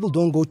 People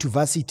don't go to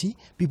varsity,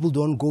 people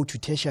don't go to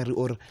tertiary,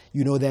 or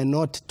they're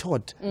not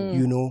taught,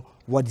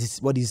 what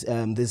is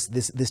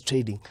this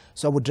trading.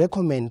 So I would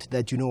recommend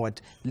that,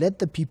 let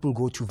the people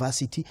go to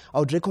varsity. I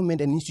would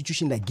recommend an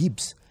institution like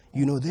Gibbs.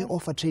 They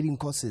offer trading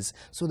courses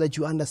so that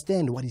you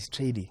understand what is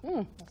trading.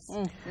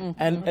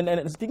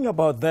 And speaking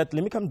about that,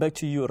 let me come back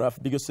to you, Raf,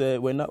 because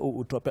we're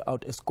now drop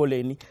out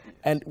eskoleni.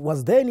 And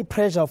was there any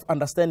pressure of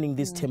understanding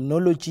this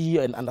terminology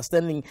and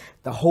understanding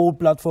the whole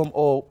platform,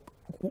 or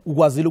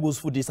was it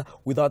for this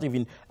without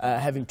even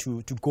having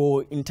to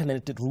go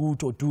internet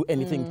route or do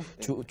anything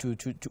to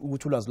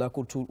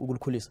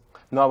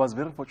No, I was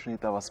very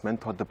fortunate. I was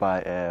mentored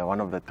by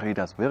one of the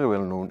traders, very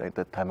well known at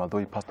that time, although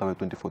he passed away in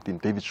 2014,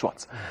 David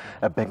Schwartz,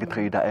 a bank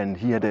trader, and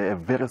he had a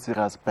very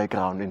serious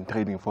background in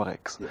trading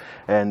Forex.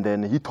 And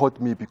then he taught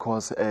me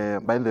because,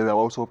 by the way, I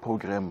also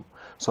program.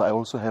 So I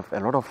also have a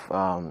lot of,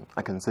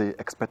 I can say,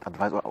 expert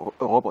advice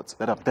robots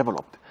that I've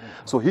developed.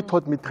 So he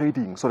taught me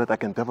trading so that I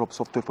can develop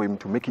software for him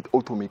to make it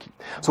automated.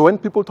 So when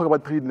people talk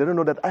about trading, they don't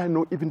know that I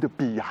know even the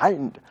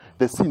behind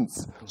the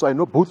scenes. So I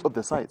know both of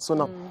the sides. So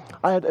now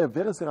I had a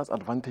very serious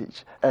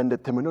advantage, and the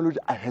terminology,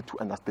 I had to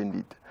understand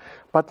it.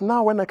 But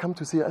now when I come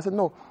to see it, I said,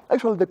 no,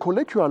 actually the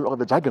colloquial or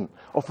the jargon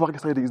of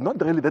Forex trading is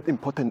not really that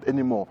important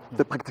anymore.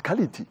 The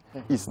practicality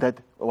is that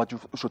what you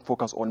should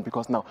focus on,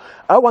 because now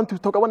I want to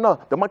talk about now,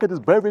 the market is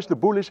bearish, the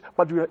bullish,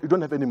 but you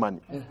don't have any money.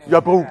 You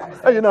are broke.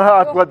 And you know how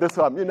I've got this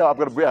one, I've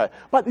got a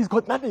but he's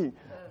got nothing.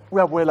 We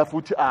have well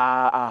food. So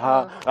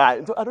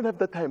I don't have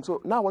that time.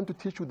 So now I want to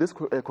teach you this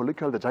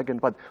colloquial, the jargon,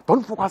 but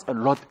don't focus a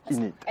lot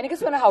in it. And I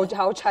guess how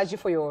charge you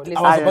for your list?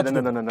 No. I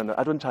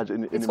don't charge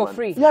any It's for money.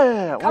 free.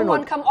 Yeah.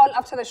 Come all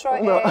after the show.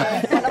 No.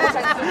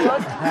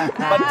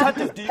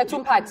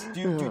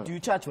 Do you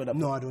charge for them?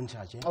 No, I don't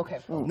charge. Okay.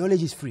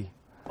 Knowledge is free.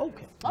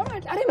 Okay. All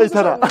right. Let's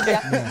go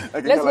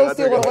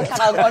see what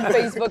on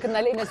Facebook.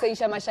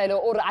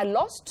 Or I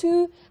lost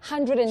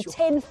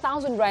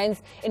 210,000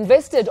 rands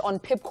invested on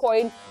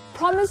Pipcoin,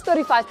 promised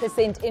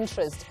 35%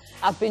 interest.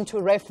 I've been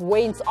to Ref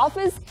Wayne's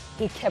office.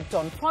 He kept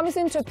on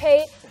promising to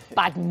pay,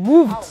 but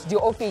moved the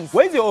office.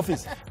 Where's your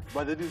office?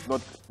 But it is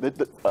not.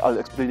 I'll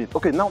explain it.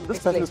 Okay, now this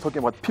person is talking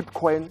about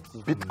Pipcoin,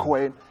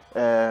 Bitcoin,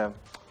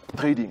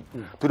 trading.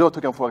 Today we're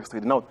talking Forex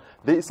trading. Now,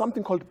 there is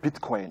something called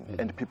Bitcoin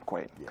and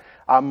Pipcoin.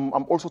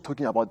 I'm also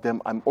talking about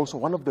them. I'm also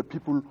one of the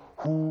people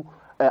who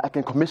I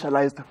can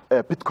commercialize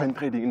Bitcoin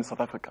trading in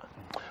South Africa.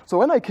 So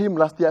when I came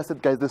last year, I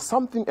said, guys, there's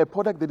a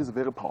product that is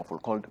very powerful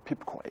called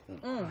Pipcoin.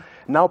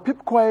 Now,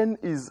 Pipcoin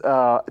is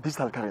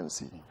digital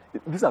currency.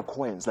 These are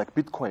coins like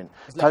Bitcoin.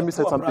 Tammy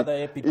said something.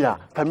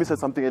 Tammy said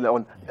something earlier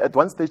on. At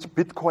one stage,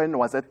 Bitcoin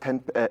was at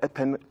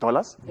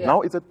 $10.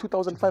 Now it's at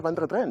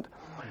 2,500 rand.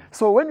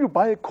 So when you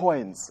buy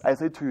coins, I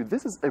say to you,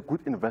 this is a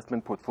good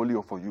investment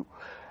portfolio for you.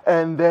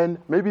 And then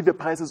maybe the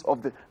prices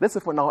of let's say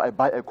for now I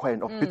buy a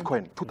coin of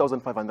Bitcoin,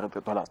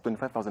 $2,500,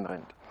 25,000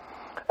 rand.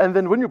 And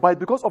then when you buy it,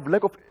 because of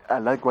lack of,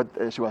 like what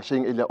she was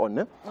saying earlier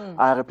on,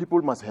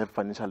 people must have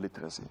financial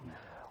literacy.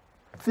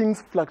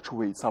 things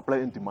fluctuate, supply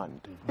and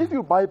demand. If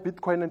you buy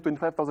Bitcoin at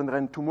 25,000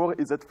 rand, tomorrow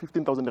is at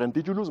 15,000 rand.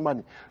 Did you lose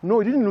money?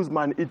 No, you didn't lose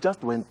money. It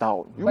just went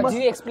down. But do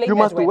you explain You that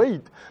must when?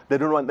 wait. They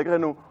don't want. They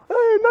can know.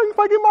 Hey,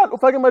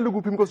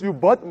 because you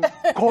bought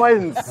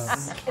coins.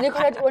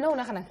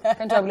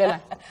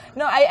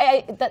 No,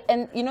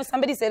 and you know,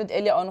 somebody said it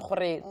earlier on,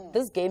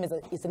 this game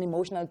is an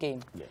emotional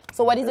game. Yeah.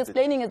 So what he's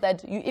explaining is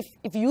that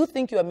if you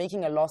think you are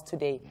making a loss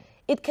today,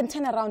 it can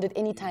turn around at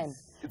any time.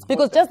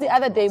 Because just the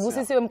other day,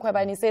 Busisiwe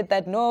Mkhwebane said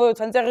that no, it's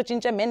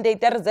a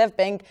mandate, the Reserve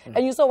Bank,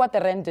 and you saw what the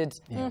rand did.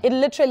 It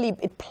literally,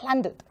 it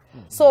plundered.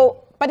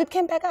 So, but it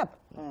came back up.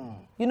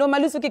 You know,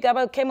 Malusi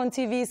Kigaba came on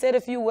TV, said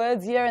a few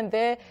words here and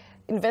there.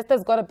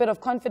 Investors got a bit of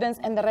confidence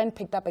and the rand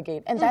picked up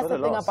again. And that's the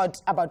thing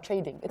about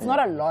trading. It's not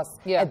a loss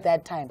at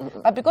that time.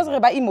 But because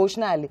we're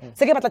emotionally,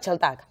 They come to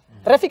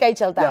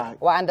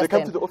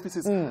the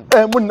offices.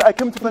 I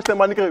came to fetch the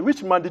money.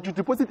 Which man did you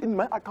deposit in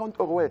my account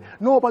or where?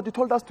 No, but you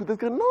told us to this.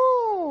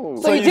 No.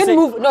 So he didn't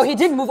move. No, he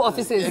did move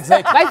offices.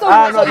 Exactly. Right?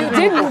 So you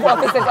did move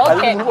offices.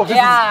 Okay.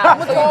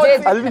 Yeah. So you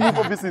did. I didn't move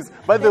offices.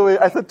 By the way,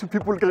 I said to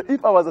people,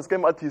 if I was a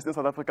scam artist in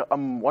South Africa,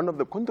 I'm one of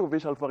the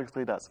controversial forex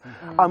traders.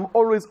 I'm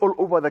always all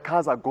over. The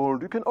cars are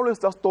gold. You can always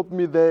just stop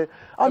me there.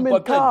 I'm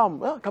in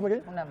calm. Come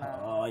again.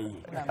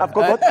 I've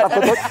got what?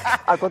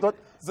 I've got what?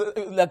 So,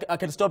 like, I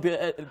can stop you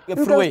you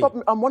can stop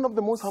me. I'm one of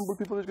the most humble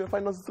people you can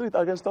find on the street.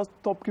 I can just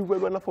stop people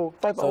for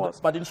 5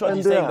 hours. But in short,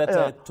 he's saying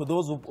that to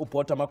those who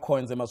bought Tama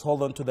coins, they must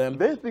hold on to them.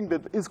 They think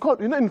that it's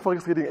called, you know, in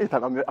forex trading,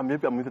 I'm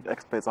with the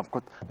experts. I've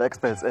got the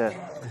experts.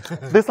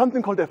 There's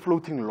something called a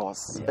floating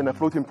loss and a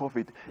floating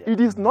profit. It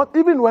is not,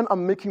 even when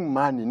I'm making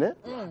money,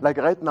 like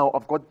right now,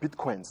 I've got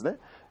Bitcoins.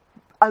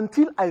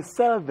 Until I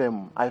sell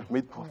them, I've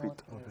made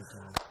profit.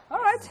 All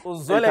right.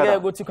 Uzweleke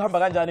ukuthi kuhamba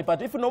kanjani,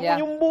 but if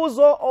nomunye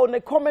umbuzo or ne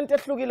comment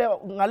ehlukile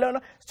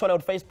ngalona sithola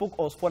on Facebook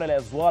or sifonele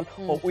as well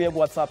or uye ku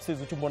WhatsApp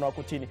siza ukuthi umbono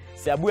wakho uthini.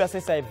 Siyabuya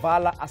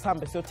sesiyayivala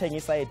asihambe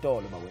siyothengisa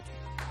etolo bakwethu.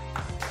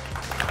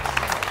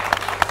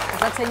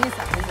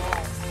 Uzathengisa.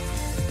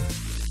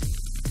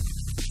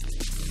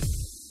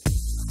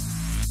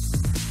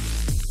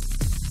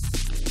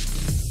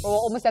 We're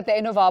almost at the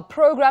end of our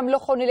program.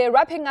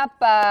 Wrapping up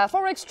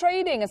forex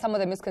trading and some of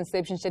the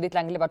misconceptions they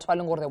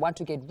want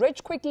to get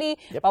rich quickly.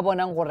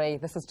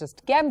 This is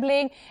just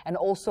gambling, and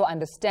also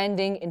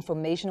understanding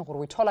information.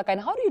 And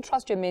how do you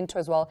trust your mentor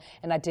as well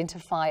and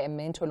identify a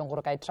mentor?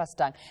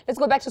 Let's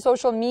go back to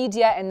social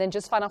media and then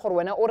just find out.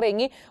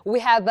 We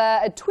have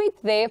a tweet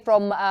there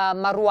from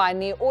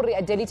Maruane Ori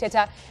at Daily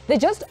Thetha. They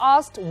just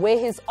asked where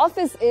his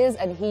office is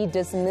and he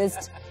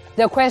dismissed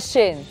the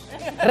question.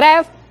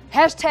 Ref,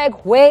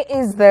 hashtag, where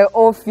is the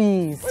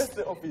office? Where's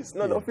the office?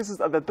 No, the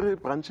offices are the 3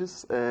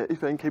 branches.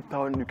 If you're in Cape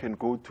Town, you can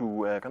go to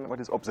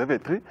what is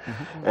Observatory.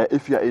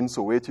 If you're in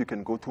Soweto, you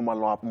can go to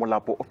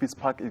Molapo Office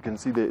Park. You can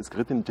see there it's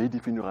written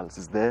JD Funerals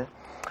is there.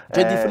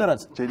 JD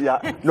Funerals? JD,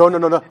 yeah. No.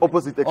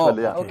 Opposite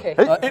actually. Oh, okay.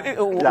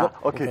 Yeah,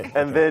 okay.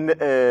 And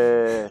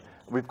then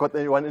we've got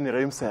one in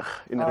Remser,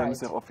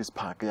 Remser Office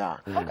Park, yeah.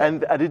 Okay.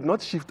 And I did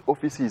not shift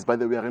offices, by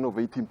the way, we are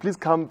renovating. Please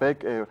come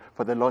back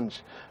for the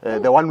launch.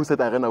 The one who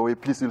said I ran away,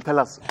 please, you'll tell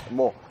us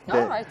more.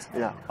 All right.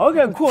 Yeah.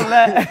 Okay, cool.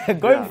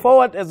 Going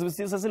forward, as we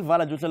see,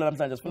 Silvala Jutela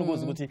namhlanje sifuna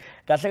ukuza ukuthi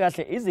kahle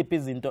kahle iziphi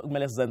izinto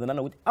kumele sizenze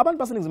nanokuthi abantu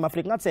baseningizimu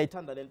Afrika ngathi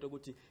siyayithanda lento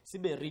ukuthi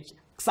sibe rich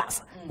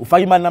kusasa.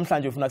 Ufaka imali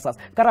namhlanje ufuna kusasa.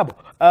 Karabo,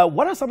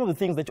 what are some of the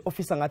things that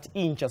officer ngathi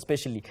intsha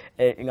especially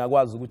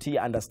ingakwazi ukuthi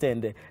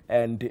understand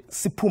and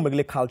siphume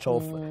kule culture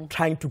of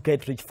trying to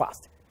get rich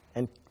fast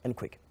and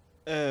quick?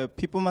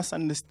 People must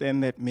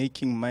understand that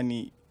making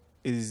money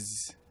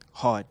is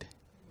hard.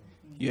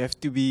 You have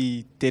to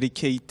be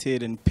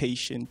dedicated and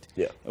patient.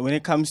 Yeah. When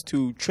it comes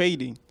to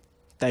trading,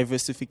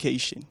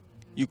 diversification.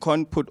 You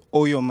can't put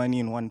all your money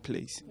in one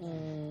place.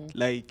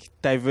 Like,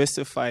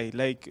 diversify.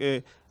 Like,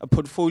 a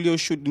portfolio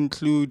should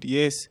include,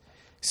 yes,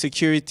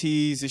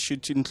 securities, it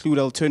should include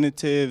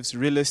alternatives,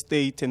 real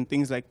estate, and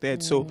things like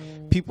that. So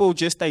people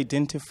just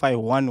identify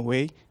one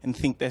way and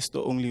think that's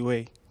the only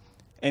way.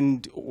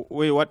 And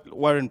what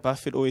Warren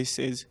Buffett always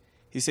says,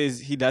 he says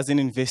he doesn't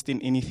invest in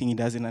anything he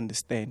doesn't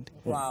understand.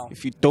 Wow.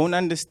 If you don't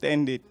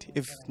understand it,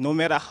 if no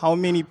matter how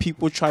many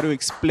people try to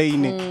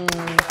explain it,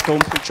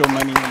 don't put your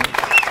money in it.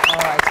 All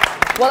right.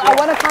 Well, I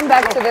want to come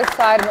back to this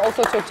side and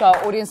also talk to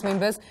our audience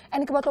members.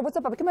 And what's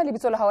up?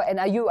 And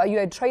are you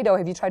a trader or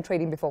have you tried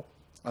trading before?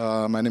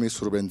 My name is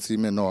Mzansi.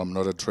 No, I'm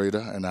not a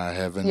trader, and I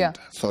haven't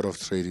thought of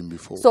trading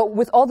before. So,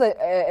 with all the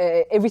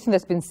everything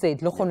that's been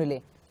said,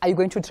 are you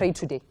going to trade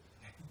today?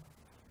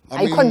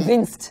 Are you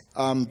convinced?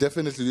 I'm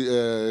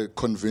definitely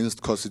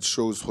convinced because it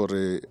shows,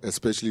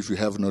 especially if you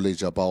have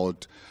knowledge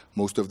about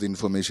most of the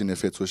information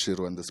if it's shared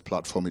on this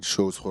platform, it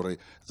shows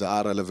there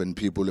are relevant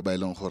people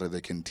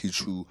they can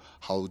teach you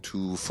how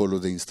to follow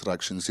the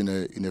instructions in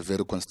a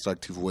very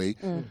constructive way,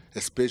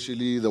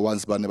 especially the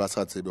ones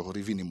or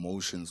even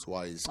emotions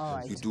wise.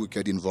 You do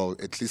get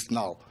involved, at least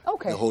now.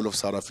 The whole of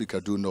South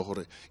Africa do know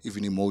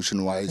even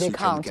emotion wise they you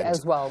count can get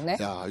as well, ne?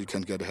 Yeah, you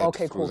can get ahead.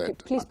 Okay, cool. That.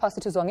 Please pass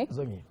it to Zongi.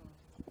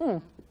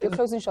 Your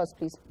closing shots,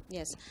 please.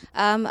 Yes.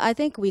 I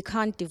think we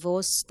can't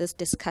divorce this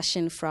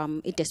discussion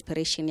from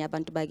desperation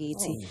yabantu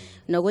bakithi.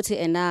 Nokuthi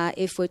ena,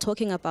 if we're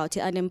talking about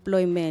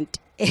unemployment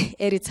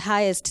at its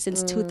highest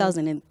since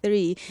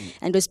 2003,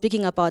 and we're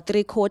speaking about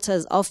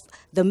 3/4 of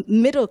the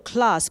middle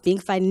class being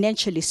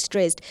financially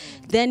stressed,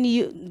 then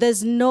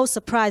there's no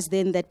surprise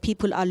then that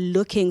people are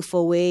looking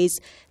for ways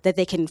that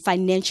they can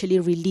financially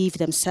relieve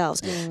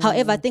themselves.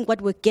 However, I think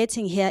what we're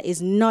getting here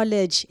is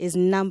knowledge is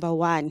number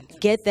one.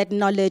 Get that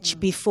knowledge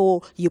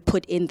before you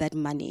put in that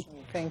money.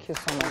 Thank you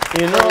so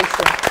much. You know,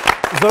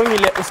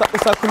 Zongile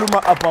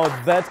usakhuluma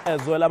about that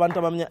as well. Abantu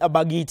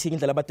abagithi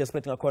indlela aba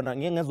desperate ngakhona.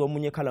 Ngeke ngezwe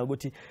omunye khala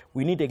ukuthi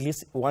we need at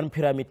least one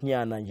pyramid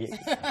nyana nje.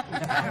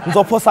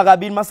 Ngizophosa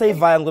kabili mase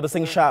ivaya ngizobe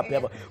sengisharp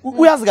yabo.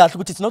 Uyazi kahle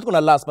ukuthi it's not going to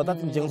last, but that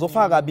nje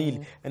ngizofaka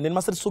kabili and then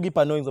mase lisuka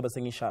ibhano ngizobe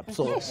sengisharp.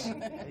 So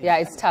yeah,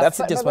 it's tough. That's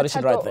the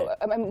desperation right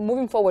there.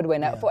 Moving forward,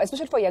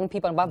 especially for young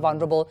people,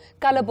 vulnerable,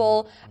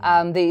 gullible,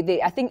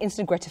 I think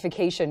instant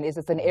gratification is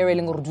an area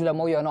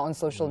on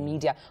social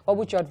media. What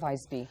would your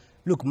advice be?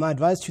 Look, my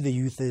advice to the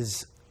youth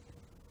is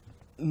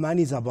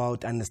money is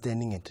about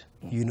understanding it,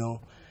 you know.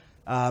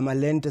 I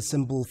learned a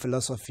simple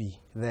philosophy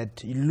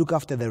that you look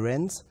after the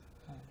rents,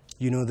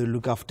 you know, they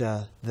look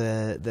after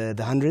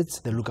the hundreds,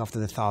 they look after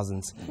the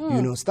thousands.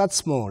 You know, start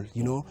small,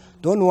 you know.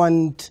 Don't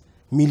want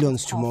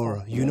millions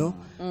tomorrow, you know.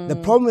 The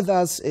problem with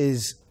us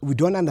is we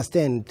don't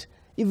understand,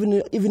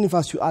 even if I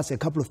was to ask a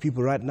couple of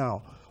people right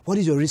now, what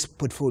is your risk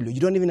portfolio? You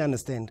don't even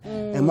understand.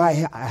 Am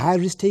I a high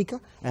risk taker?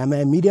 Am I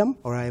a medium?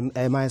 Or am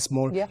I a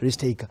small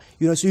risk taker?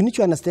 You know, so you need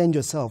to understand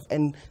yourself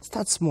and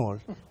start small.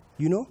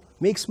 You know,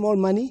 make small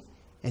money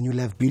and you'll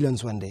have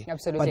billions one day.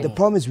 Absolutely. But the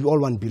problem is we all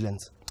want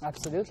billions.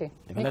 Absolutely.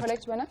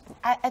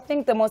 I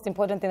think the most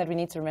important thing that we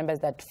need to remember is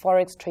that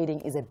Forex trading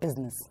is a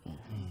business.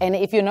 And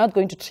if you're not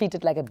going to treat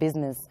it like a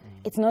business,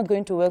 it's not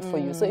going to work for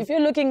you. So if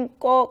you're looking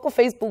go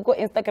Facebook, go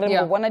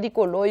Instagram, or one of the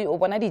koloi, or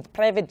one of the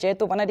private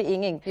jet, or one of the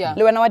inging,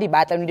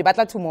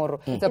 tomorrow.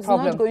 It's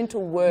not going to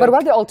work. But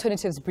what are the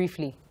alternatives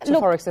briefly to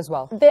Forex as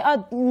well? There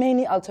are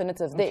many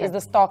alternatives. There is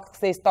the stocks,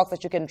 there's stocks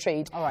that you can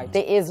trade. All right.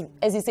 There is,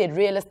 as you said,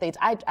 real estate.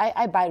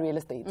 I buy real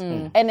estate.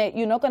 And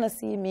you're not going to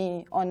see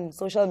me on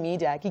social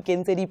media,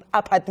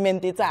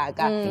 apartment,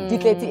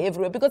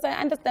 everywhere. Because I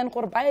understand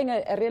buying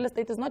a real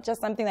estate is not just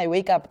something I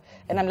wake up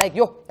and I'm like,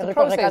 yo, I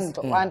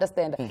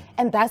understand.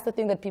 And that's the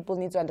thing that people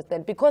need to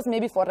understand. Because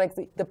maybe Forex,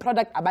 the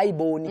product,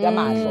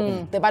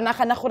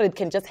 it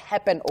can just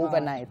happen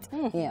overnight.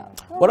 Yeah.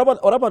 What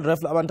about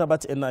Ref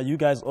Abantabat and you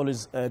guys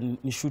always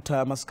shoot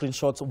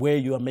screenshots where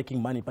you are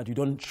making money, but you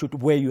don't shoot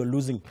where you're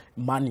losing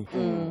money.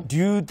 Do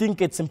you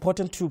think it's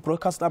important to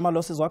broadcast our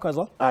losses as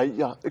well?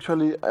 Yeah,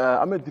 actually,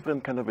 I'm a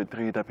different kind of a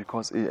trader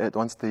because at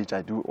one stage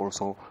I do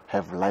also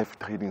have live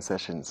trading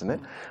sessions,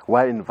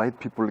 where I invite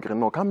people,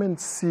 come and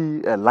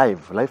see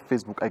live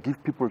Facebook. I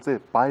give people, say,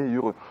 buy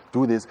euro,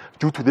 do this,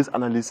 due to this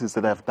analysis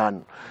that I've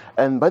done.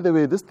 And by the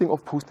way, this thing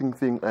of posting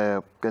thing,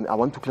 I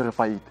want to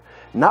clarify it.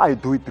 Now I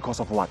do it because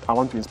of what? I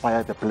want to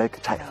inspire the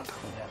black child.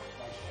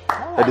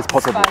 That is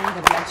possible.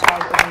 The black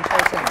child is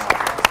important.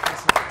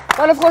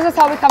 Well, of course, that's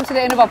how we come to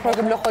the end of our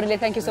program.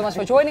 Thank you so much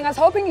for joining us.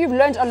 Hoping you've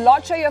learned a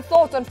lot. Share your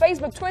thoughts on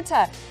Facebook,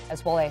 Twitter,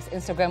 as well as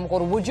Instagram.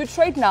 Would you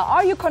trade now?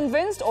 Are you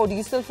convinced, or do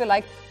you still feel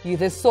like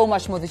there's so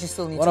much more that you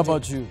still need to do? What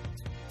about you?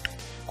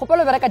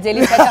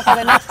 Daily Thetha for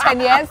the next 10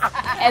 years,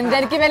 and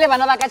then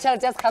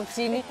just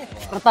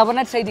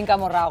trading.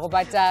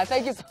 But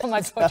thank you so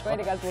much for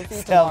joining us. We'll see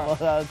you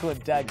tomorrow.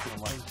 Good, thank you.